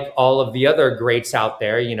unlike all of the other greats out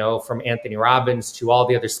there, from Anthony Robbins to all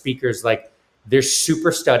the other speakers, like they're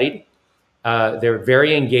super studied. They're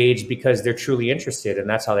very engaged because they're truly interested, and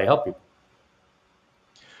that's how they help people.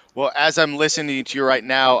 Well, as I'm listening to you right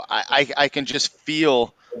now, I can just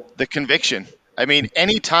feel the conviction. I mean,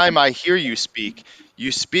 anytime I hear you speak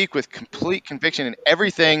with complete conviction, and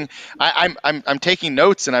everything. I'm taking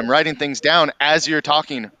notes and I'm writing things down as you're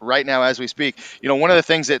talking right now as we speak. One of the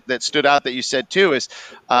things that stood out that you said too is,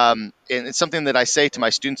 and it's something that I say to my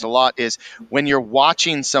students a lot, is when you're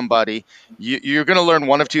watching somebody, you're going to learn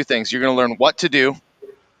one of two things. You're going to learn what to do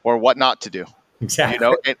or what not to do.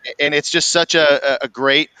 Exactly. And it's just such a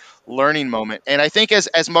great learning moment. And I think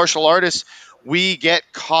as martial artists, we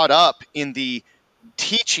get caught up in the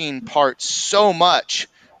teaching part so much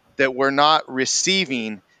that we're not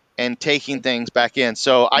receiving and taking things back in.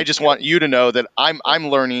 So I just want you to know that I'm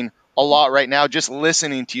learning a lot right now just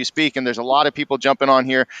listening to you speak. And there's a lot of people jumping on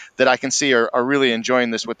here that I can see are really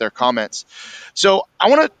enjoying this with their comments. So I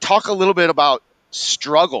want to talk a little bit about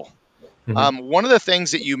struggle. One of the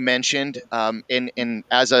things that you mentioned in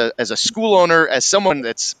as a school owner, as someone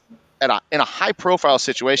that's in a high profile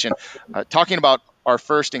situation, talking about our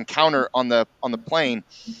first encounter on the plane,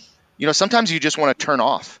 you know, sometimes you just want to turn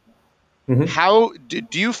off. How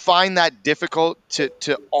do you find that difficult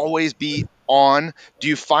to always be on? Do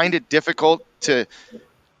you find it difficult to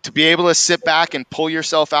be able to sit back and pull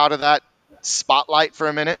yourself out of that spotlight for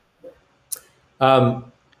a minute?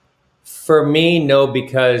 For me, no,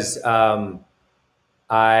 because in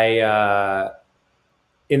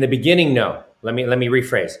the beginning, no. Let me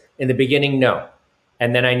rephrase. In the beginning, no,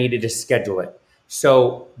 and then I needed to schedule it.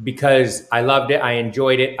 So because I loved it, I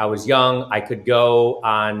enjoyed it. I was young. I could go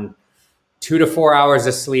on 2 to 4 hours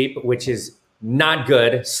of sleep, which is not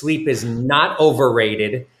good. Sleep is not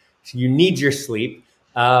overrated. You need your sleep.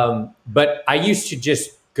 But I used to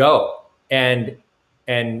just go and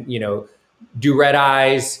you know, do red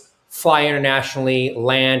eyes, fly internationally,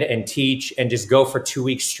 land and teach, and just go for 2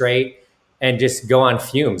 weeks straight and just go on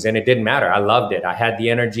fumes. And it didn't matter. I loved it. I had the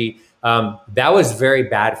energy. That was very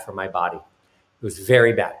bad for my body. It was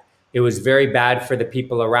very bad. It was very bad for the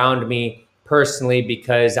people around me personally,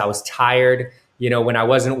 because I was tired, you know, when I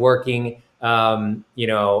wasn't working, you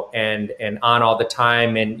know, and on all the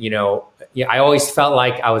time. And, you know, I always felt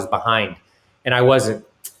like I was behind, and I wasn't.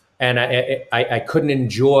 And I couldn't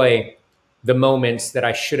enjoy the moments that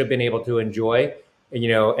I should have been able to enjoy, you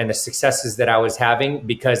know, and the successes that I was having,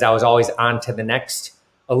 because I was always on to the next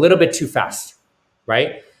a little bit too fast,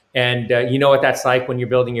 right? And you know what that's like when you're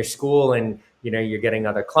building your school and, you know, you're getting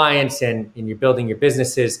other clients and you're building your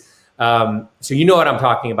businesses. So you know what I'm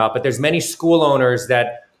talking about. But there's many school owners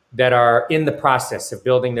that are in the process of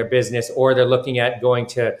building their business, or they're looking at going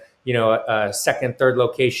to, you know, a second, third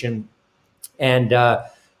location. And,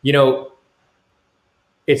 you know,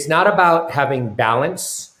 it's not about having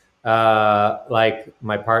balance. Like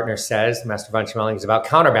my partner says, Master Von Schmeling, is about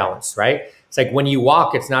counterbalance, right? It's like when you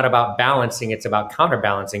walk, it's not about balancing, it's about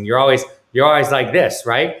counterbalancing. You're always like this,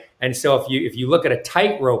 right? And so if you look at a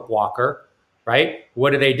tightrope walker, right,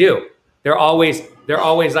 what do? They're always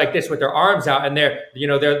like this with their arms out, and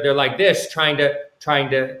they're like this, trying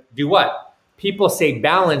to do what? People say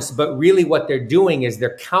balance, but really what they're doing is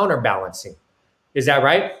they're counterbalancing. Is that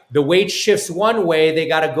right? The weight shifts one way, they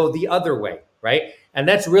got to go the other way, right? And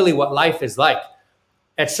that's really what life is like.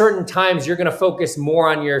 At certain times, you're going to focus more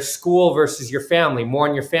on your school versus your family, more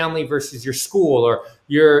on your family versus your school, or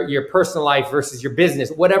your personal life versus your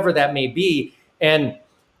business, whatever that may be. And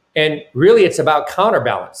really, it's about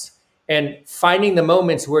counterbalance and finding the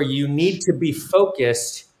moments where you need to be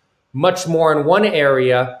focused much more in one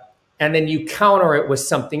area, and then you counter it with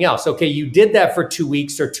something else. Okay, you did that for 2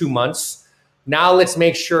 weeks or 2 months. Now let's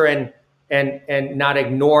make sure and not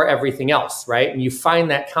ignore everything else, right? And you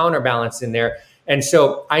find that counterbalance in there. And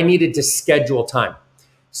so I needed to schedule time.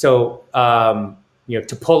 So, you know,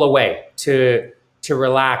 to pull away, to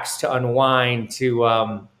relax, to unwind, to,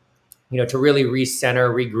 you know, to really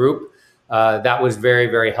recenter, regroup. That was very,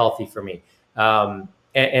 very healthy for me.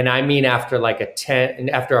 And I mean, after like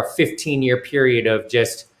after a 15-year period of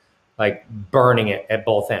just like burning it at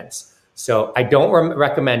both ends. So I don't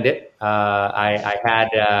recommend it. I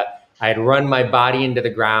had run my body into the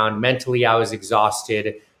ground. Mentally, I was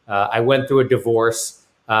exhausted. I went through a divorce.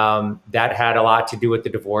 That had a lot to do with the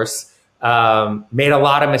divorce. Made a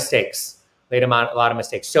lot of mistakes.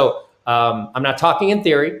 So I'm not talking in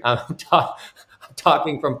theory. I'm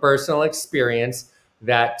talking from personal experience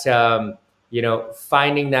that, you know,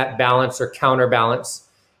 finding that balance or counterbalance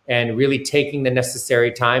and really taking the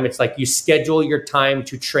necessary time. It's like you schedule your time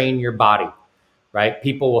to train your body, right?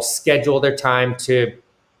 People will schedule their time to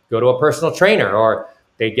go to a personal trainer, or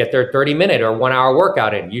they get their 30-minute or 1 hour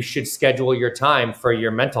workout in. You should schedule your time for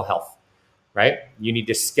your mental health, right? You need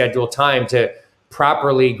to schedule time to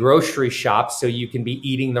properly grocery shop so you can be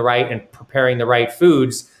eating the right and preparing the right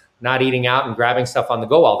foods, not eating out and grabbing stuff on the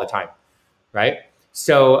go all the time, right?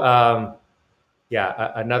 So,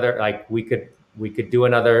 yeah, another, like we could do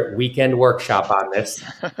another weekend workshop on this.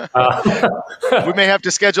 We may have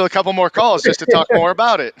to schedule a couple more calls just to talk more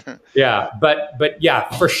about it. Yeah, but yeah,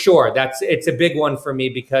 for sure. It's a big one for me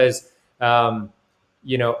because,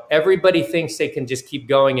 you know, everybody thinks they can just keep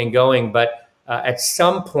going and going, but at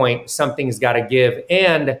some point something's got to give,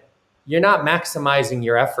 and you're not maximizing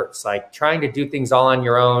your efforts, like trying to do things all on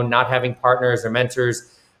your own, not having partners or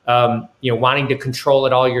mentors, you know, wanting to control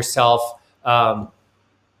it all yourself.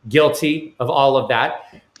 Guilty of all of that.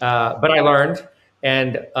 But I learned,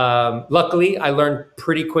 And luckily, I learned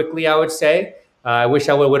pretty quickly, I would say. I wish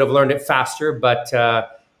I would have learned it faster, but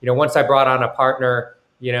once I brought on a partner,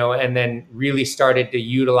 and then really started to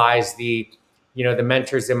utilize the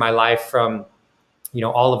mentors in my life from,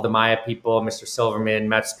 all of the Maya people, Mr. Silverman,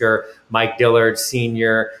 Metzger, Mike Dillard,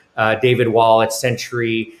 Senior, David Wall at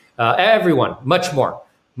Century, everyone, much more.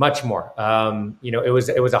 It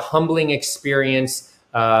was a humbling experience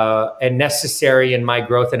and necessary in my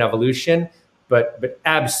growth and evolution, but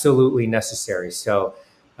absolutely necessary. So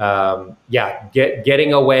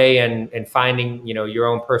getting away and finding your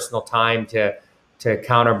own personal time to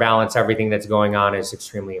counterbalance everything that's going on is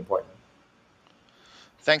extremely important.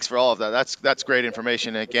 Thanks for all of that. That's great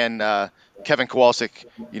information. Again, Kevin Kowalczyk,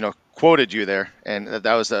 quoted you there, and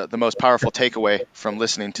that was the most powerful takeaway from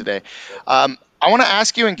listening today. I want to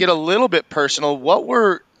ask you and get a little bit personal. What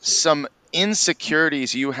were some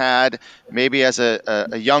insecurities you had maybe as a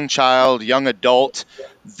young child, young adult,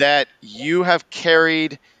 that you have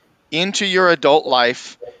carried into your adult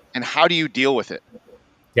life, and how do you deal with it?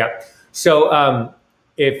 Yeah. So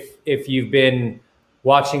if you've been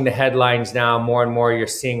watching the headlines now, more and more, you're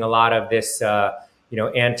seeing a lot of this,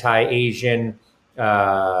 anti-Asian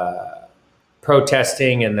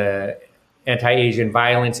protesting and the anti-Asian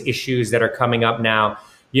violence issues that are coming up now.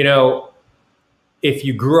 If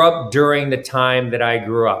you grew up during the time that I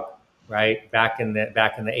grew up, right, back in the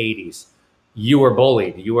 80s, you were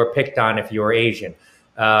bullied, you were picked on if you were Asian.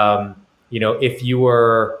 If you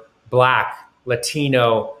were Black,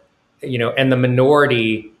 Latino, and the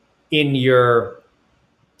minority in your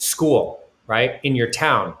school, right, in your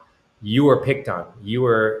town, you were picked on, you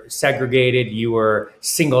were segregated, you were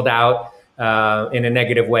singled out in a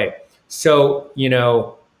negative way. So,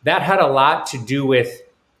 that had a lot to do with,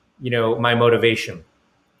 my motivation.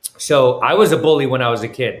 So I was a bully when I was a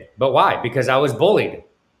kid, but why? Because I was bullied,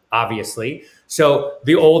 obviously. So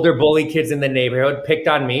the older bully kids in the neighborhood picked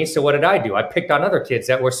on me. So what did I do? I picked on other kids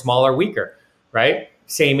that were smaller, weaker, right?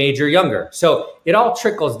 Same age or younger. So it all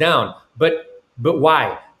trickles down. But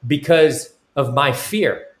why? Because of my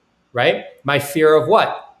fear, right? My fear of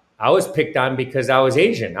what? I was picked on because I was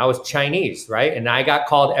Asian. I was Chinese, right? And I got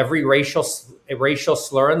called every racial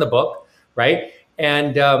slur in the book, right?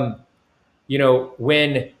 And,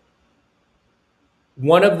 when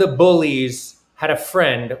one of the bullies had a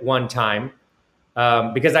friend one time,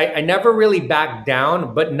 because I never really backed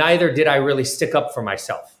down, but neither did I really stick up for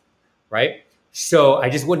myself, right? So I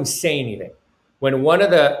just wouldn't say anything. When one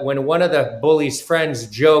of the bully's friends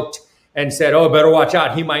joked and said, "Oh, better watch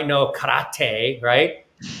out, he might know karate," right?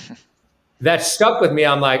 That stuck with me.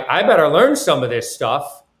 I'm like, I better learn some of this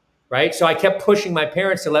stuff, right? So I kept pushing my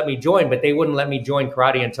parents to let me join, but they wouldn't let me join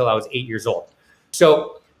karate until I was 8 years old.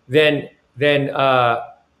 So then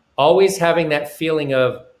always having that feeling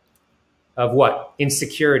of what?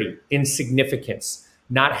 Insecurity, insignificance,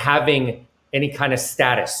 not having any kind of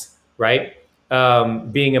status, right?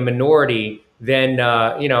 Being a minority, then,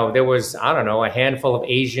 there was, I don't know, a handful of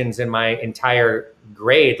Asians in my entire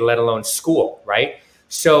grade, let alone school, right?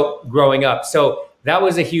 So growing up. So that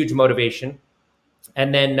was a huge motivation.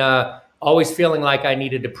 And then always feeling like I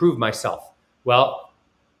needed to prove myself. Well,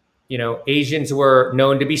 Asians were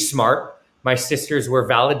known to be smart. My sisters were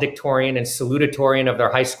valedictorian and salutatorian of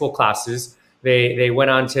their high school classes. They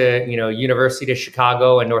went on to, University of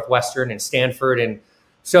Chicago and Northwestern and Stanford. And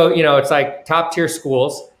so, it's like top tier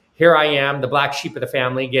schools. Here I am, the black sheep of the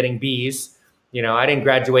family, getting B's. I didn't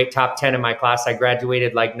graduate top 10 in my class. I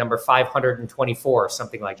graduated like number 524 or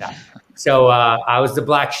something like that. So I was the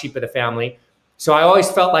black sheep of the family. So I always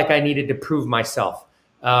felt like I needed to prove myself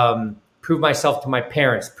to my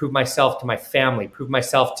parents, prove myself to my family, prove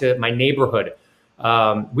myself to my neighborhood.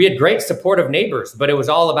 We had great supportive neighbors, but it was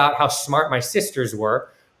all about how smart my sisters were,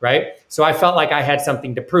 right? So I felt like I had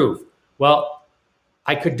something to prove. Well,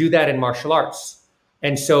 I could do that in martial arts.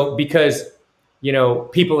 And so because,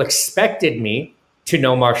 people expected me to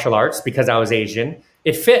know martial arts because I was Asian,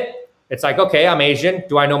 it fit. It's like, okay, I'm Asian.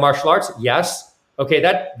 Do I know martial arts? Yes. Okay,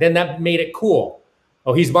 then that made it cool.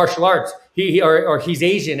 Oh, he's martial arts. Or he's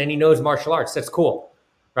Asian and he knows martial arts. That's cool,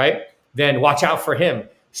 right? Then watch out for him.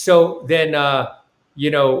 So then,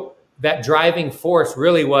 that driving force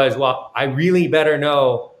really was, well, I really better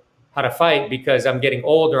know how to fight because I'm getting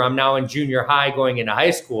older. I'm now in junior high going into high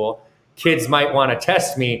school. Kids might want to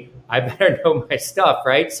test me. I better know my stuff,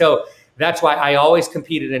 right? So that's why I always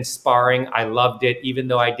competed in sparring. I loved it, even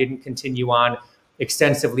though I didn't continue on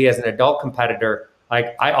extensively as an adult competitor.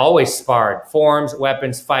 Like I always sparred, forms,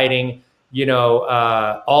 weapons, fighting,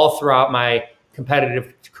 all throughout my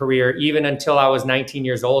competitive career, even until I was 19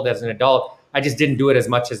 years old as an adult. I just didn't do it as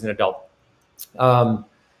much as an adult.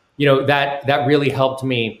 that really helped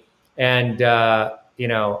me. And I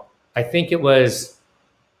think it was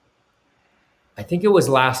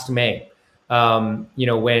last May, when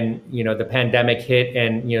the pandemic hit,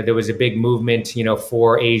 and there was a big movement,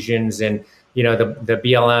 for Asians, and the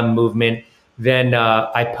BLM movement. Then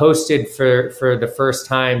I posted for the first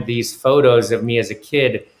time these photos of me as a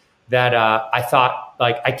kid that I thought,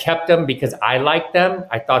 like, I kept them because I liked them.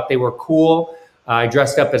 I thought they were cool. I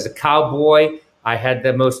dressed up as a cowboy. I had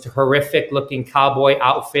the most horrific looking cowboy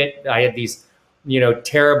outfit. I had these,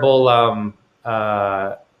 terrible.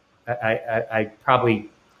 I probably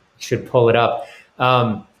should pull it up.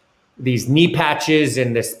 These knee patches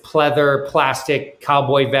and this pleather plastic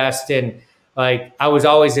cowboy vest, and like I was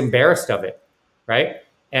always embarrassed of it, right?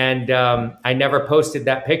 And I never posted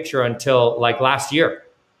that picture until like last year,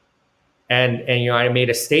 and I made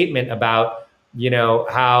a statement about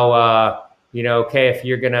how okay, if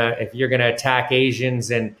you're gonna attack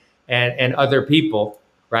Asians and other people,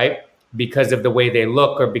 right, because of the way they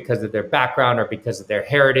look, or because of their background, or because of their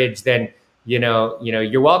heritage, then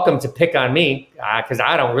you're welcome to pick on me, because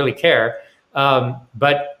I don't really care.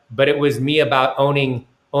 But it was me about owning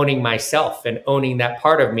myself, and owning that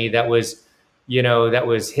part of me that was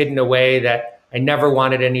hidden away, that I never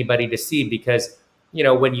wanted anybody to see. Because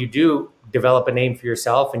when you do develop a name for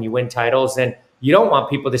yourself and you win titles, then you don't want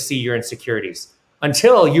people to see your insecurities,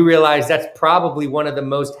 until you realize that's probably one of the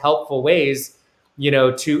most helpful ways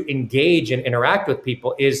to engage and interact with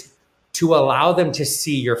people, is to allow them to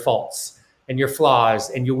see your faults and your flaws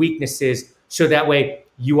and your weaknesses, so that way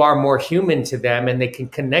you are more human to them, and they can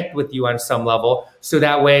connect with you on some level, so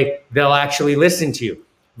that way they'll actually listen to you,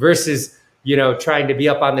 versus trying to be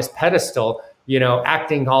up on this pedestal,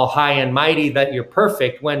 acting all high and mighty that you're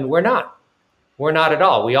perfect, when we're not. We're not at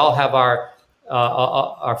all. We all have our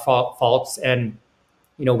faults and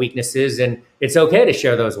weaknesses, and it's okay to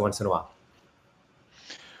share those once in a while.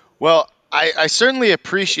 Well, I certainly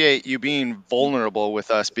appreciate you being vulnerable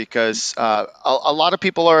with us, because a lot of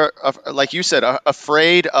people are, like you said,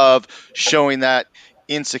 afraid of showing that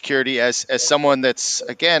insecurity. As someone that's,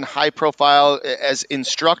 again, high profile, as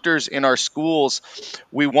instructors in our schools,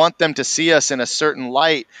 we want them to see us in a certain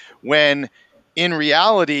light, when in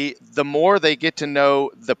reality, the more they get to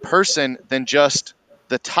know the person than just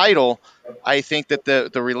the title, I think that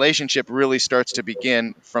the relationship really starts to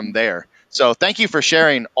begin from there. So thank you for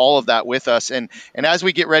sharing all of that with us. And as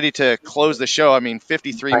we get ready to close the show, I mean,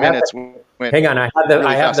 53 minutes went. Hang on, I have the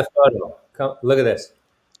really fast. the photo. Come, look at this.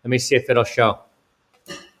 Let me see if it'll show.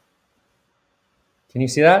 Can you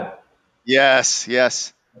see that? Yes.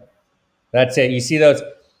 That's it. You see those?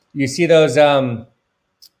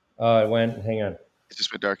 Oh, it went. Hang on. It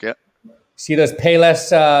just went dark. Yeah. See those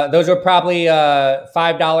Payless? Those are probably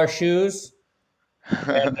 $5 shoes.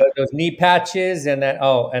 And those knee patches, and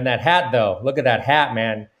that hat, though. Look at that hat,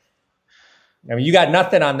 man. I mean, you got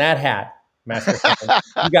nothing on that hat, Master.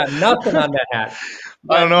 You got nothing on that hat.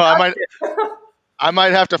 I don't know. I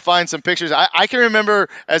might have to find some pictures. I can remember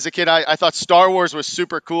as a kid, I thought Star Wars was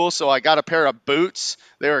super cool, so I got a pair of boots.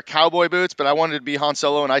 They were cowboy boots, but I wanted to be Han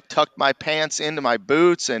Solo, and I tucked my pants into my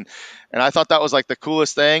boots, and I thought that was like the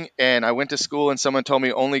coolest thing. And I went to school, and someone told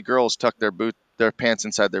me only girls tuck their pants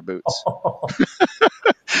inside their boots.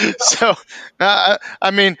 So,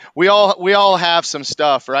 I mean, we all have some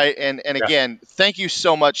stuff, right? And again, thank you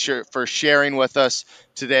so much for sharing with us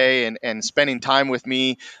today, and spending time with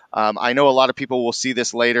me. I know a lot of people will see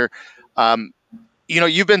this later.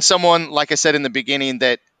 You've been someone, like I said in the beginning,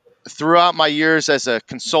 that throughout my years as a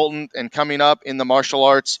consultant and coming up in the martial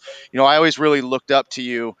arts, I always really looked up to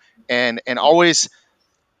you, and always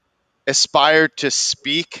aspired to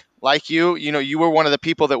speak like you. You were one of the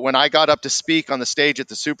people that when I got up to speak on the stage at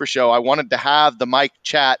the Super Show, I wanted to have the mic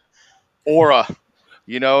chat aura,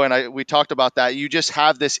 and we talked about that. You just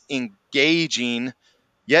have this engaging,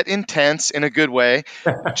 yet intense in a good way,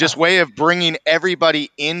 just way of bringing everybody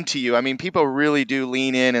into you. I mean, people really do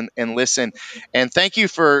lean in and listen. And thank you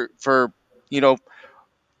for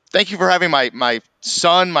having my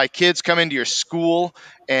son, my kids come into your school,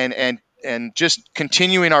 and just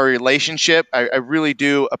continuing our relationship. I really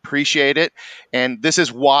do appreciate it. And this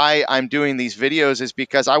is why I'm doing these videos, is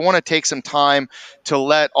because I want to take some time to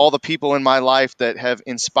let all the people in my life that have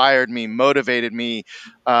inspired me, motivated me,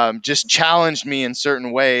 just challenged me in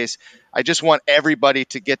certain ways. I just want everybody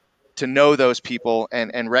to get to know those people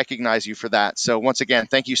and recognize you for that. So once again,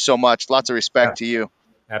 thank you so much. Lots of respect to you.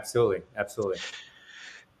 Absolutely.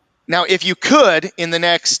 Now, if you could, in the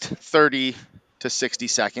next 30 to 60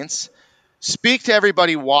 seconds, speak to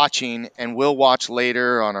everybody watching, and we'll watch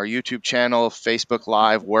later on our YouTube channel, Facebook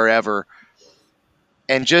Live, wherever,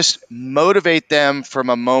 and just motivate them from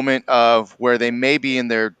a moment of where they may be in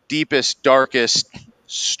their deepest, darkest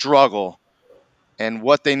struggle and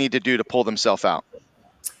what they need to do to pull themselves out.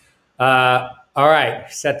 All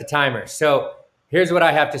right, set the timer. So here's what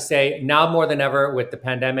I have to say. Now more than ever, with the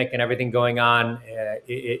pandemic and everything going on,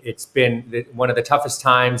 it's been one of the toughest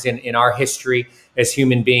times in our history as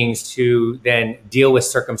human beings to then deal with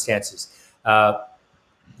circumstances.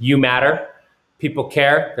 You matter. People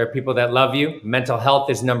care. There are people that love you. Mental health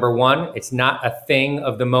is number one. It's not a thing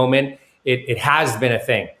of the moment. It has been a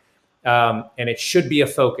thing, and it should be a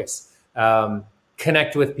focus.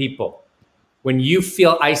 Connect with people. When you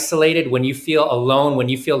feel isolated, when you feel alone, when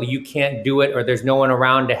you feel you can't do it or there's no one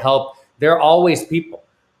around to help, there are always people.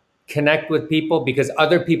 Connect with people, because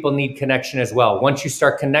other people need connection as well. Once you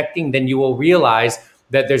start connecting, then you will realize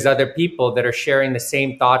that there's other people that are sharing the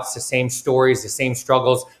same thoughts, the same stories, the same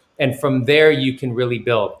struggles. And from there, you can really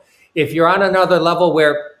build. If you're on another level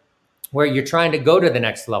where you're trying to go to the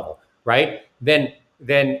next level, right? Then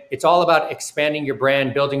it's all about expanding your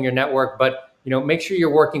brand, building your network. But make sure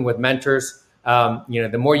you're working with mentors.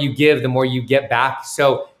 The more you give, the more you get back.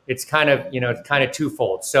 So it's kind of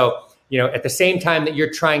twofold. So at the same time that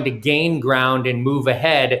you're trying to gain ground and move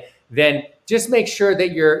ahead, then just make sure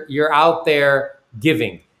that you're out there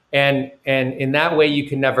giving. And in that way, you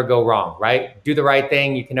can never go wrong, right? Do the right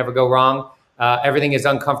thing. You can never go wrong. Everything is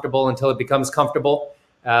uncomfortable until it becomes comfortable.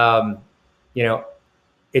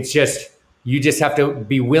 It's just, you just have to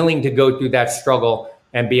be willing to go through that struggle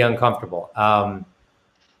and be uncomfortable.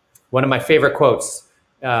 One of my favorite quotes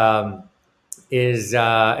is,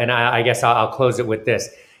 and I guess I'll close it with this.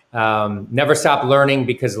 Never stop learning,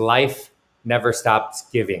 because life never stops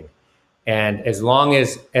giving. And as long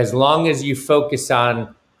as you focus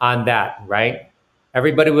on that, right?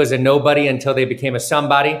 Everybody was a nobody until they became a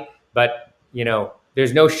somebody, but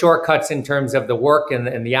there's no shortcuts in terms of the work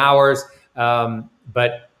and the hours.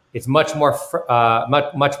 But it's much more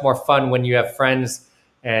fun when you have friends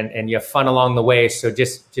and you have fun along the way. So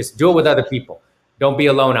just do it with other people. Don't be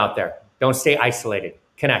alone out there. Don't stay isolated.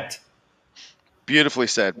 Connect. Beautifully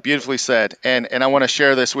said. Beautifully said. And I want to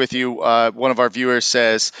share this with you. One of our viewers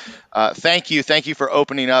says, thank you for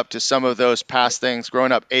opening up to some of those past things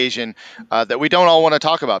growing up Asian that we don't all want to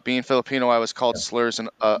talk about. Being Filipino, I was called slurs and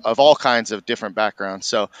of all kinds of different backgrounds.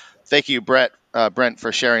 So thank you, Brent,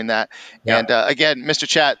 for sharing that. Yeah. And again, Mr.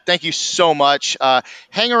 Chat, thank you so much.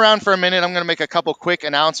 Hang around for a minute. I'm going to make a couple quick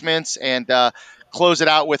announcements and close it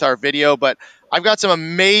out with our video. But I've got some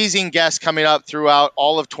amazing guests coming up throughout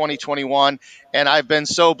all of 2021, and I've been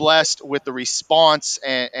so blessed with the response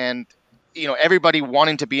and everybody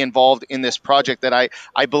wanting to be involved in this project that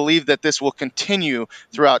I believe that this will continue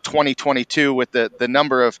throughout 2022 with the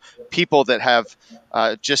number of people that have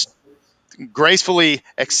just gracefully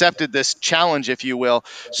accepted this challenge, if you will.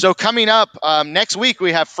 So coming up next week,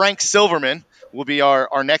 we have Frank Silverman will be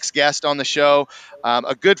our next guest on the show.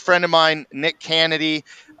 A good friend of mine, Nick Kennedy,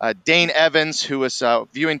 Dane Evans, who was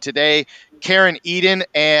viewing today, Karen Eden,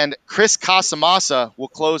 and Chris Casamassa will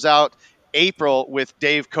close out April with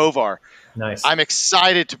Dave Kovar. Nice. I'm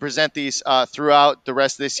excited to present these throughout the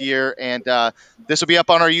rest of this year, and this will be up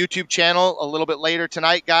on our YouTube channel a little bit later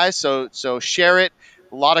tonight, guys. So share it.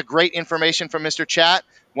 A lot of great information from Mr. Chat.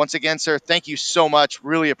 Once again, sir, thank you so much.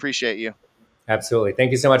 Really appreciate you. Absolutely.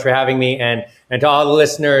 Thank you so much for having me. And to all the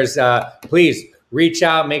listeners, please reach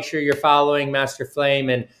out, make sure you're following Master Flame,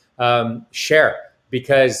 and share,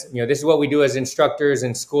 because this is what we do as instructors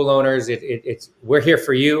and school owners. We're here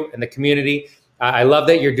for you and the community. I love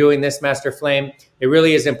that you're doing this, Master Flame. It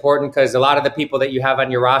really is important, because a lot of the people that you have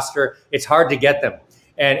on your roster, it's hard to get them.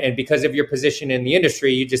 And because of your position in the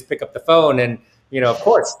industry, you just pick up the phone and, of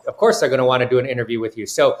course they're going to want to do an interview with you.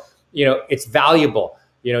 So, it's valuable.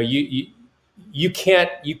 You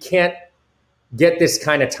can't get this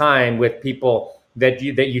kind of time with people that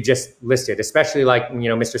you just listed, especially like,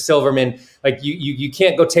 Mr. Silverman. Like you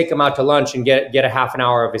can't go take him out to lunch and get a half an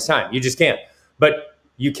hour of his time. You just can't. But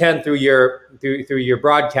you can through your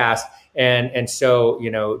broadcast. And so,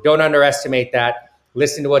 don't underestimate that.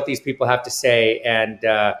 Listen to what these people have to say, and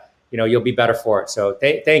you'll be better for it. So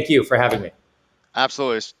thank you for having me.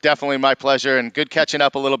 Absolutely. It's definitely my pleasure, and good catching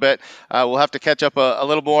up a little bit. We'll have to catch up a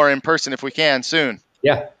little more in person if we can soon.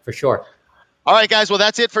 Yeah, for sure. All right, guys. Well,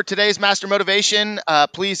 that's it for today's Master Motivation.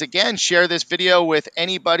 Please, again, share this video with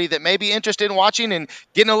anybody that may be interested in watching and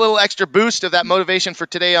getting a little extra boost of that motivation for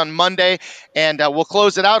today on Monday. And we'll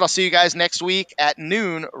close it out. I'll see you guys next week at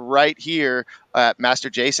noon right here at Master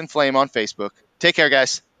Jason Flame on Facebook. Take care,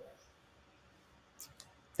 guys.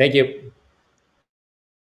 Thank you.